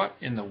picture. What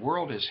in the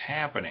world is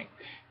happening?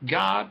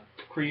 God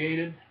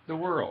created the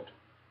world.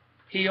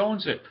 He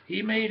owns it.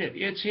 He made it.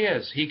 It's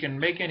his. He can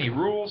make any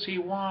rules he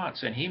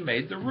wants, and he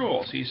made the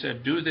rules. He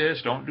said, do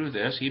this, don't do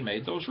this. He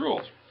made those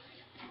rules.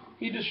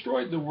 He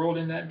destroyed the world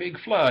in that big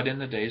flood in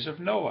the days of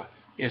Noah.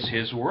 It's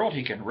his world.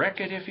 He can wreck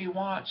it if he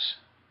wants.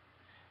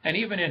 And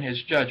even in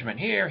his judgment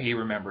here, he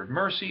remembered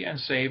mercy and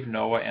saved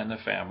Noah and the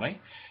family.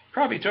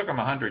 Probably took him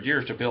 100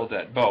 years to build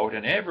that boat,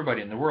 and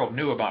everybody in the world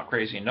knew about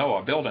crazy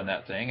Noah building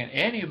that thing, and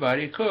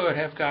anybody could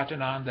have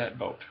gotten on that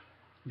boat.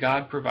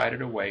 God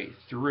provided a way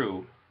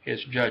through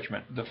his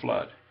judgment, the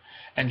flood.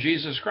 And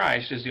Jesus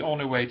Christ is the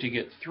only way to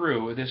get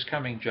through this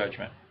coming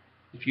judgment.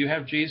 If you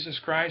have Jesus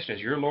Christ as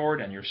your Lord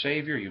and your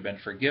Savior, you've been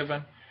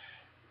forgiven,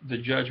 the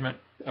judgment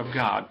of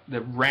God,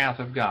 the wrath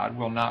of God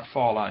will not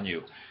fall on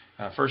you.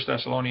 1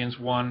 Thessalonians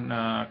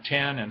 1:10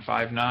 and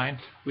 5:9,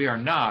 we are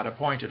not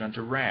appointed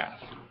unto wrath.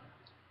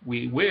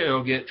 We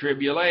will get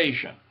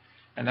tribulation.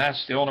 And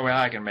that's the only way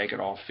I can make it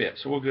all fit.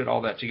 So we'll get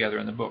all that together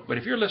in the book. But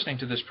if you're listening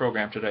to this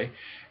program today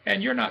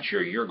and you're not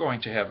sure you're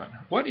going to heaven,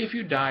 what if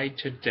you died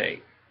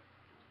today?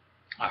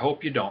 I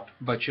hope you don't,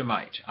 but you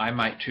might. I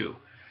might too.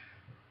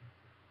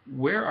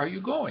 Where are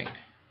you going?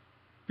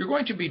 You're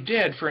going to be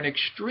dead for an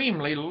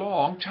extremely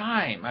long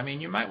time. I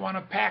mean, you might want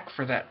to pack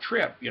for that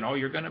trip. You know,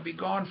 you're going to be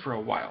gone for a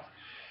while.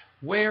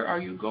 Where are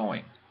you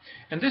going?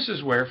 And this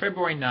is where,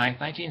 February 9th,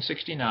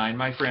 1969,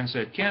 my friend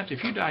said, Kent,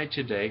 if you died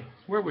today,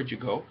 where would you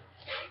go?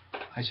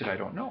 I said, I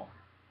don't know.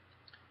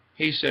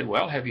 He said,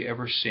 well, have you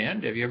ever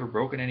sinned? Have you ever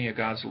broken any of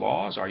God's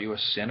laws? Are you a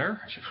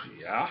sinner? I said,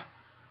 yeah.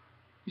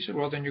 He said,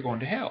 well, then you're going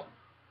to hell.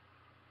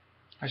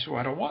 I said, well,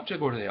 I don't want to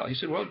go to hell.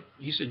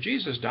 He said,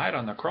 Jesus died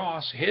on the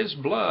cross. His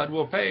blood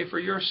will pay for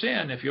your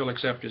sin if you'll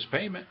accept his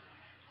payment.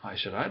 I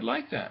said, I'd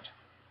like that.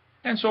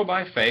 And so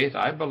by faith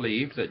I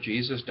believed that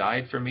Jesus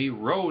died for me,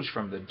 rose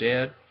from the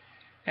dead,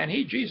 and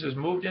Jesus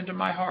moved into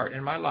my heart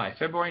and my life,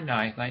 February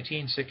 9th,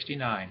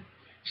 1969.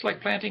 It's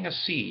like planting a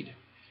seed.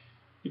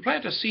 You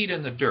plant a seed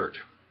in the dirt.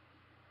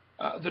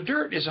 The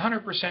dirt is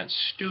 100%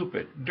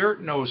 stupid.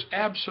 Dirt knows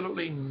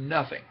absolutely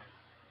nothing.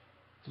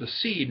 The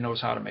seed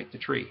knows how to make the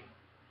tree.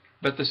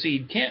 But the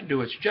seed can't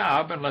do its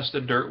job unless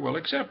the dirt will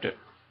accept it.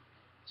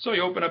 So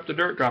you open up the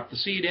dirt, drop the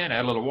seed in,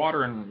 add a little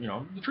water, and,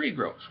 the tree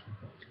grows.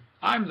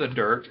 I'm the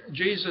dirt.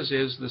 Jesus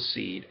is the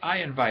seed. I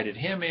invited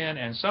him in,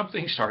 and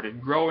something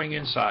started growing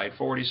inside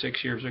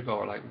 46 years ago.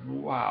 Like,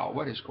 wow,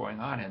 what is going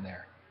on in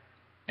there?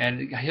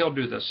 And he'll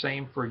do the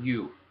same for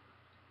you.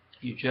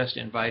 You just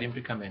invite him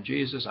to come in.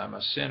 Jesus, I'm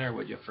a sinner.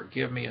 Would you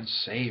forgive me and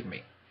save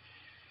me?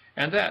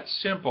 And that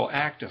simple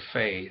act of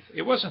faith,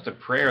 it wasn't the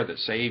prayer that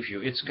saves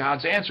you. It's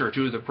God's answer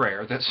to the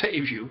prayer that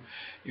saves you.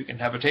 You can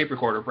have a tape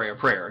recorder pray a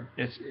prayer.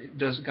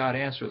 Does God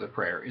answer the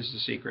prayer is the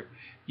secret.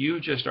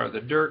 You just are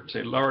the dirt.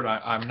 Say, Lord,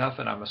 I'm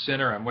nothing. I'm a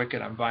sinner. I'm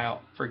wicked. I'm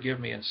vile. Forgive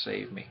me and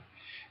save me.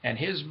 And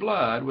his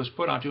blood was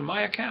put onto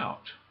my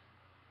account.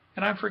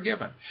 And I'm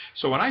forgiven.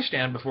 So when I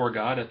stand before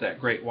God at that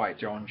great white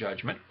throne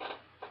judgment,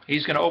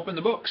 he's going to open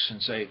the books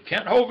and say,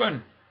 Kent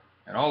Hovind.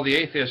 And all the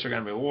atheists are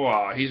going to be,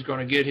 whoa, he's going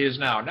to get his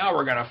now. Now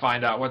we're going to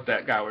find out what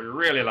that guy was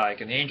really like.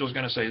 And the angel's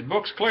going to say, the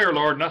book's clear,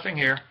 Lord, nothing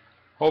here.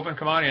 Hovind,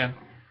 come on in.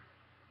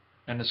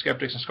 And the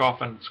skeptics and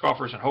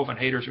scoffers and Hovind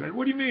haters are going,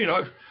 what do you mean?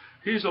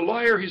 He's a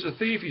liar, he's a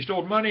thief, he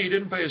stole money, he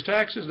didn't pay his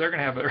taxes. They're going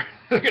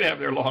to have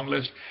their long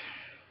list.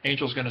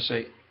 Angel's going to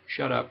say,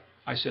 shut up.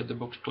 I said the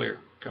book's clear.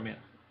 Come in.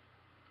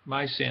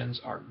 My sins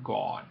are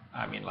gone.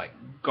 I mean, like,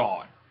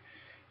 gone.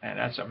 And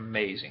that's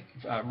amazing.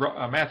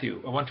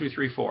 Matthew 1, 2,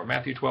 3, 4.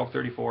 Matthew 12,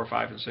 34,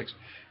 5, and 6.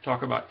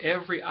 Talk about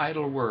every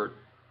idle word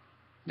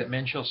that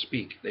men shall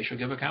speak. They shall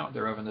give account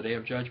thereof in the day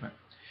of judgment.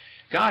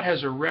 God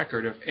has a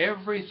record of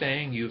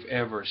everything you've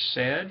ever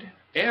said,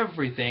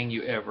 everything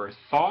you ever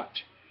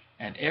thought,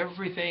 and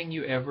everything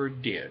you ever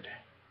did.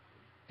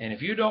 And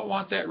if you don't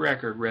want that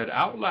record read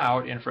out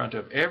loud in front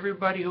of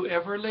everybody who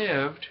ever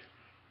lived,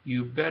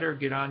 you better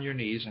get on your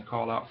knees and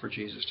call out for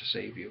Jesus to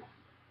save you.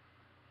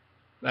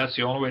 That's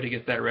the only way to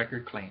get that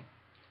record clean.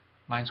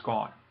 Mine's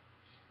gone.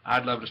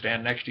 I'd love to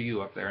stand next to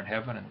you up there in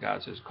heaven, and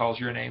God says, calls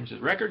your name, says,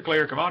 record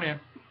clear, come on in.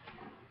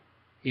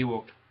 He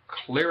will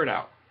clear it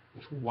out.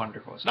 It's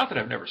wonderful. It's not that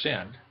I've never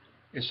sinned.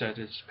 It's that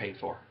it's paid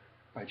for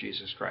by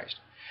Jesus Christ.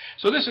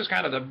 So this is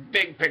kind of the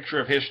big picture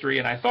of history,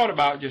 and I thought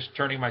about just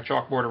turning my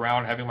chalkboard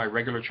around, having my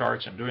regular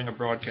charts, and doing a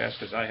broadcast,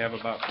 because I have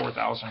about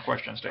 4,000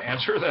 questions to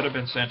answer that have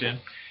been sent in.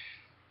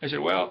 I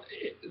said, well,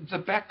 the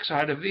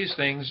backside of these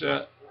things,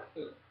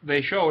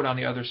 they showed on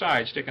the other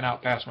side, sticking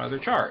out past my other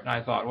chart. And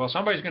I thought, well,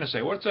 somebody's going to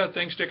say, what's that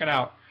thing sticking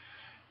out?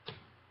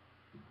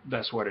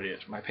 That's what it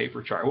is, my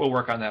paper chart. We'll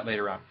work on that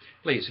later on.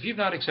 Please, if you've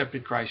not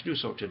accepted Christ, do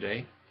so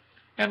today.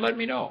 And let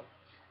me know.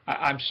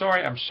 I'm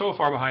sorry, I'm so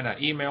far behind on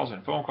emails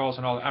and phone calls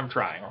and all that. I'm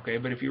trying, okay?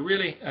 But if you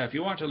really, if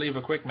you want to leave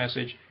a quick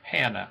message,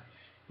 Hannah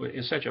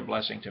is such a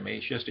blessing to me.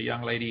 She's just a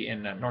young lady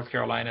in North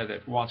Carolina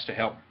that wants to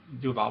help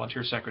do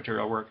volunteer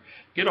secretarial work.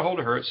 Get a hold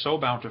of her at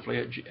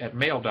sobountifully at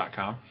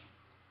mail.com.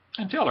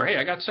 And tell her, hey,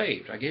 I got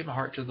saved. I gave my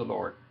heart to the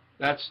Lord.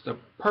 That's the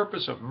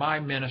purpose of my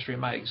ministry,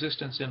 my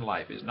existence in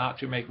life, is not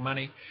to make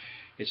money.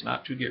 It's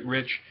not to get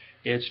rich.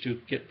 It's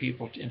to get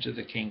people into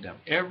the kingdom.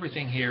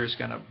 Everything here is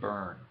going to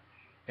burn.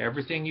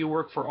 Everything you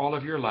work for all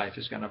of your life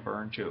is going to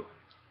burn too.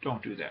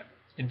 Don't do that.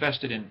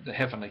 Invest it in the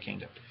heavenly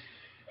kingdom.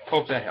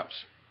 Hope that helps.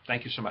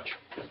 Thank you so much.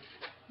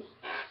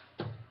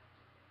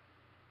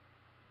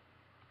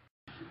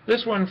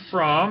 This one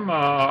from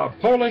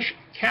Polish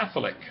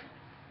Catholic.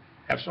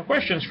 Have some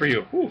questions for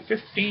you. Ooh,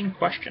 15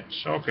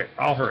 questions. Okay,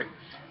 I'll hurry.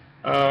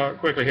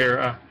 Quickly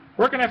here.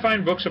 Where can I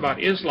find books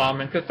about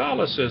Islam and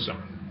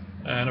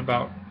Catholicism and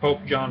about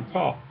Pope John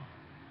Paul?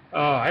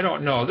 I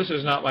don't know. This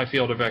is not my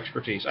field of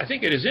expertise. I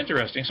think it is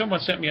interesting. Someone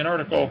sent me an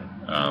article.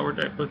 Where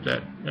did I put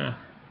that?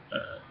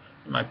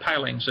 My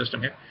piling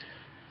system here.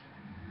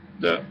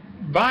 The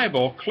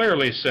Bible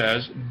clearly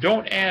says,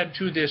 don't add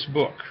to this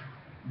book.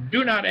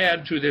 Do not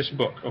add to this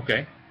book,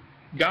 okay?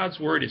 God's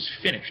word is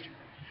finished.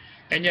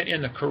 And yet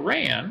in the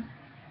Quran,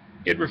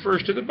 it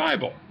refers to the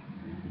Bible.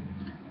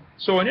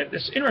 So in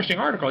this interesting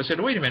article, I said,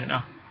 wait a minute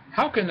now.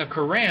 How can the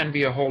Quran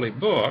be a holy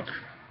book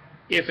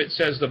if it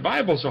says the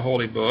Bible's a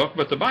holy book,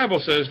 but the Bible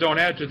says don't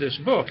add to this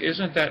book?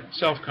 Isn't that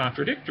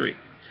self-contradictory?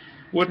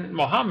 Wouldn't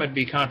Muhammad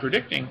be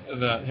contradicting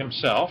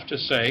himself to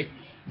say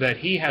that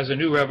he has a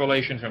new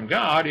revelation from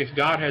God if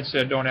God had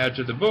said don't add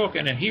to the book,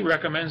 and then he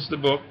recommends the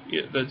book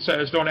that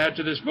says don't add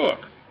to this book?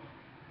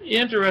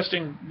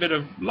 Interesting bit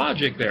of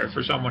logic there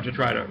for someone to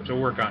try to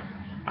work on.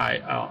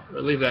 I'll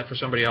leave that for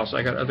somebody else.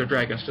 I got other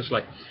dragons to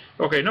slay.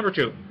 Okay, number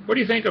 2. What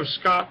do you think of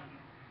Scott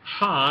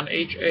Hahn,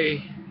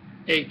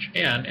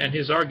 H-A-H-N, and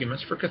his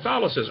arguments for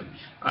Catholicism?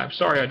 I'm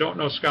sorry, I don't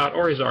know Scott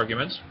or his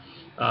arguments.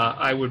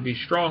 I would be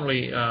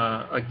strongly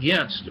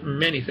against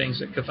many things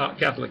that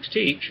Catholics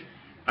teach.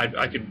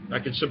 I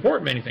could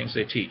support many things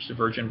they teach, the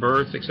virgin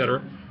birth,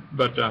 etc.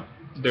 But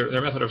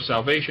their method of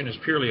salvation is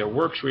purely a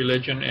works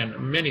religion, and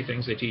many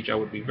things they teach I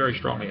would be very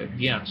strongly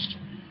against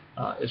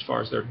as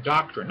far as their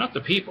doctrine. Not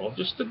the people,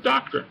 just the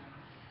doctrine.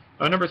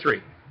 Number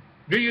 3,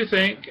 do you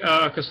think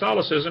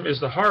Catholicism is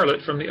the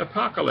harlot from the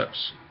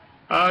Apocalypse?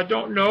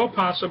 Don't know,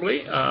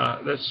 possibly.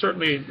 That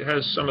certainly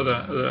has some of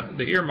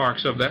the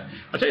earmarks of that.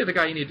 I'll tell you the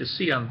guy you need to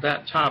see on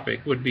that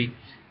topic would be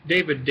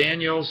David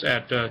Daniels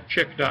at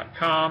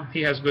chick.com.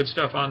 He has good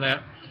stuff on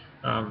that.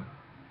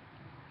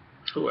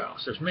 Who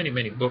else? There's many,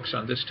 many books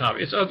on this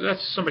topic.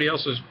 That's somebody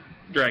else's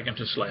dragon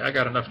to slay. I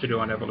got enough to do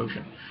on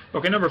evolution.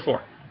 Okay, number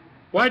 4.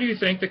 Why do you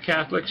think the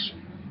Catholics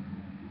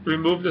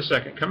removed the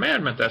second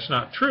commandment? That's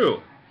not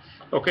true.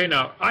 Okay,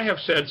 now, I have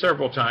said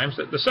several times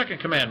that the second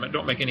commandment,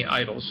 don't make any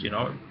idols, you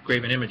know,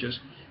 graven images,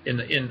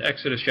 in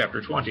Exodus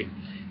chapter 20.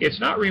 It's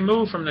not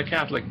removed from the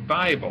Catholic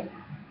Bible.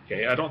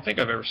 Okay, I don't think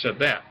I've ever said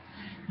that.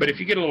 But if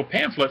you get a little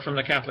pamphlet from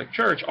the Catholic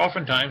Church,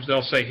 oftentimes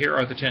they'll say, here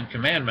are the 10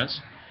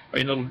 commandments,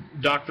 in little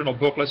doctrinal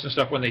booklets and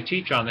stuff when they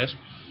teach on this,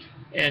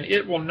 and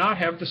it will not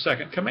have the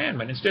second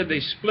commandment. Instead, they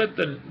split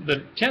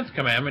the 10th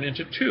commandment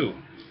into 2.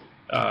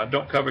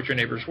 Don't covet your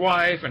neighbor's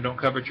wife, and don't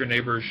covet your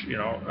neighbor's,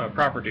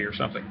 property or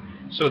something.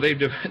 So they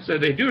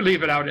do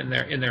leave it out in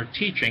their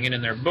teaching and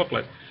in their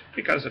booklet,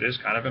 because it is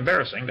kind of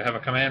embarrassing to have a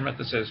commandment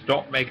that says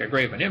don't make a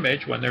graven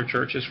image when their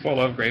church is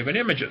full of graven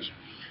images.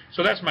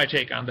 So that's my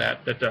take on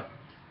that.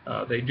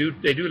 They do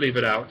leave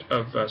it out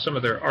of some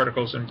of their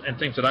articles and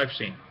things that I've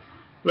seen.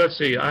 Let's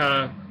see.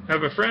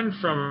 Have a friend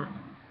from.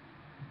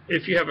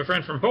 If you have a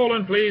friend from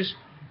Poland, please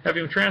have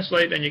him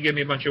translate, and you give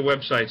me a bunch of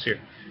websites here.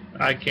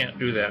 I can't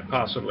do that,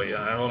 possibly.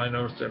 I only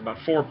know about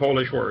 4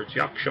 Polish words.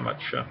 Yakshemach,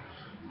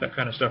 that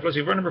kind of stuff. Let's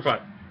see, for number 5.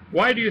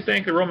 Why do you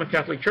think the Roman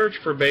Catholic Church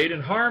forbade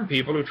and harmed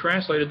people who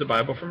translated the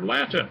Bible from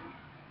Latin?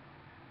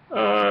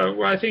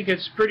 Well, I think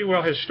it's pretty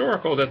well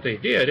historical that they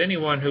did.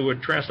 Anyone who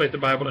would translate the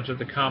Bible into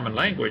the common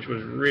language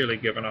was really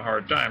given a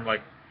hard time,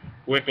 like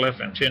Wycliffe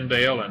and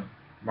Tyndale and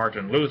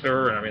Martin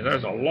Luther. And I mean,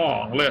 there's a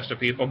long list of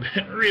people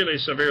being really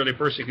severely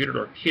persecuted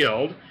or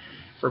killed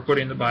for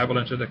putting the Bible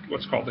into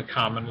what's called the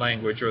common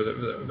language, or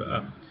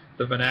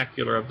the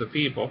vernacular of the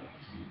people.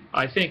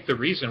 I think the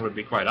reason would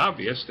be quite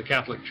obvious. The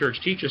Catholic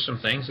Church teaches some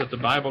things that the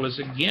Bible is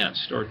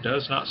against or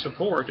does not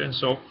support, and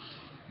so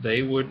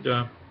they would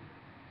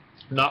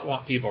not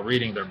want people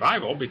reading their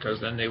Bible,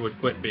 because then they would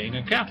quit being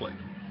a Catholic.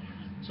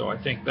 So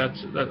I think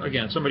that's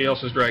again, somebody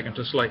else's dragon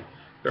to slay.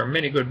 There are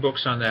many good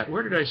books on that.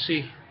 Where did I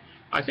see?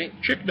 I think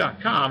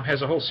chick.com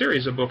has a whole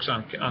series of books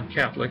on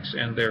Catholics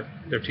and their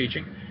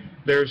teaching.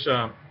 There's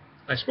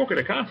I spoke at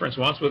a conference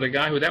once with a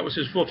guy who that was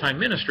his full-time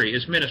ministry,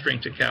 is ministering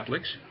to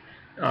Catholics.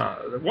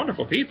 They're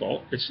wonderful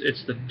people.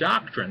 It's the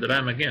doctrine that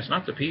I'm against,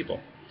 not the people.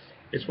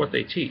 It's what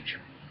they teach.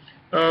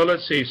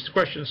 Let's see,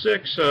 question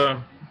 6.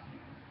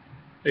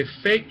 They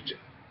faked.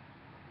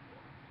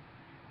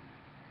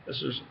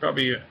 This is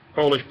probably a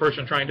Polish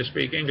person trying to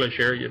speak English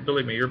here. You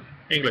believe me, your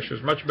English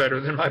is much better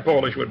than my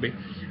Polish would be.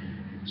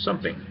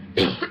 Something.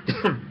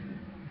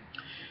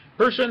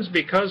 Persons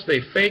because they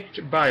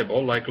faked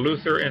Bible like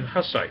Luther and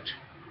Hussite.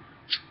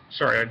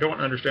 Sorry, I don't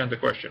understand the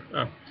question.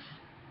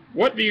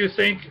 What do you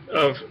think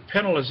of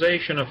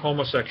penalization of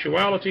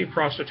homosexuality,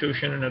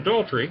 prostitution, and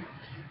adultery,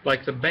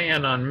 like the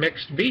ban on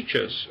mixed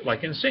beaches,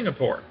 like in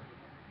Singapore,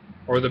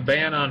 or the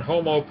ban on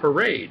homo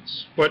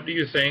parades? What do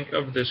you think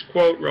of this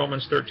quote,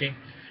 Romans 13?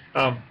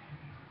 Well,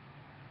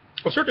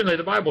 certainly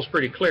the Bible's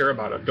pretty clear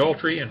about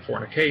adultery and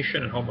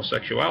fornication and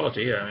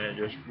homosexuality. I mean,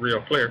 it's just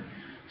real clear.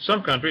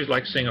 Some countries,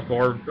 like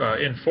Singapore,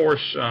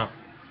 enforce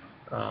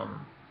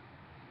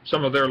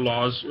some of their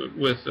laws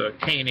with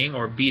caning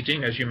or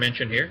beating, as you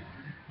mentioned here.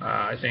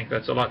 I think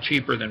that's a lot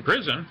cheaper than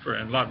prison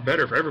and a lot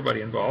better for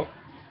everybody involved.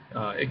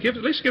 At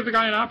least give the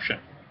guy an option.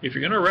 If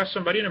you're going to arrest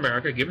somebody in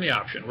America, give them the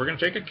option. We're going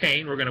to take a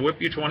cane, we're going to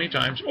whip you 20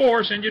 times,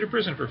 or send you to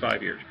prison for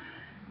 5 years.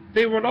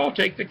 They would all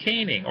take the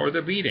caning or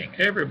the beating.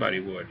 Everybody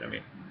would. I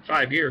mean,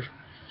 5 years.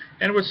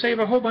 And it would save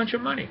a whole bunch of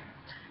money.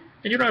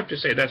 And you don't have to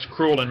say that's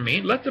cruel and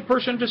mean. Let the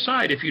person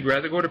decide. If you'd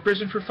rather go to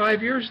prison for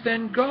 5 years,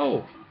 then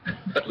go.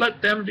 But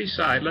let them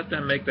decide. Let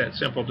them make that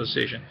simple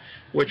decision.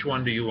 Which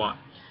one do you want?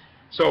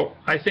 So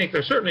I think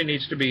there certainly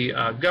needs to be,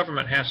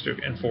 government has to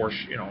enforce,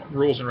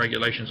 rules and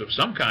regulations of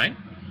some kind.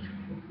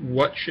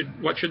 What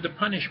should the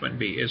punishment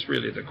be is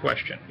really the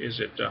question. Is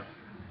it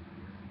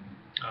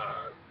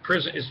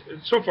prison?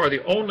 So far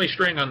the only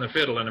string on the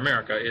fiddle in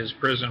America is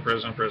prison,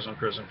 prison, prison,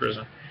 prison,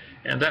 prison,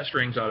 and that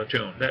string's out of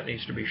tune. That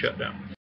needs to be shut down.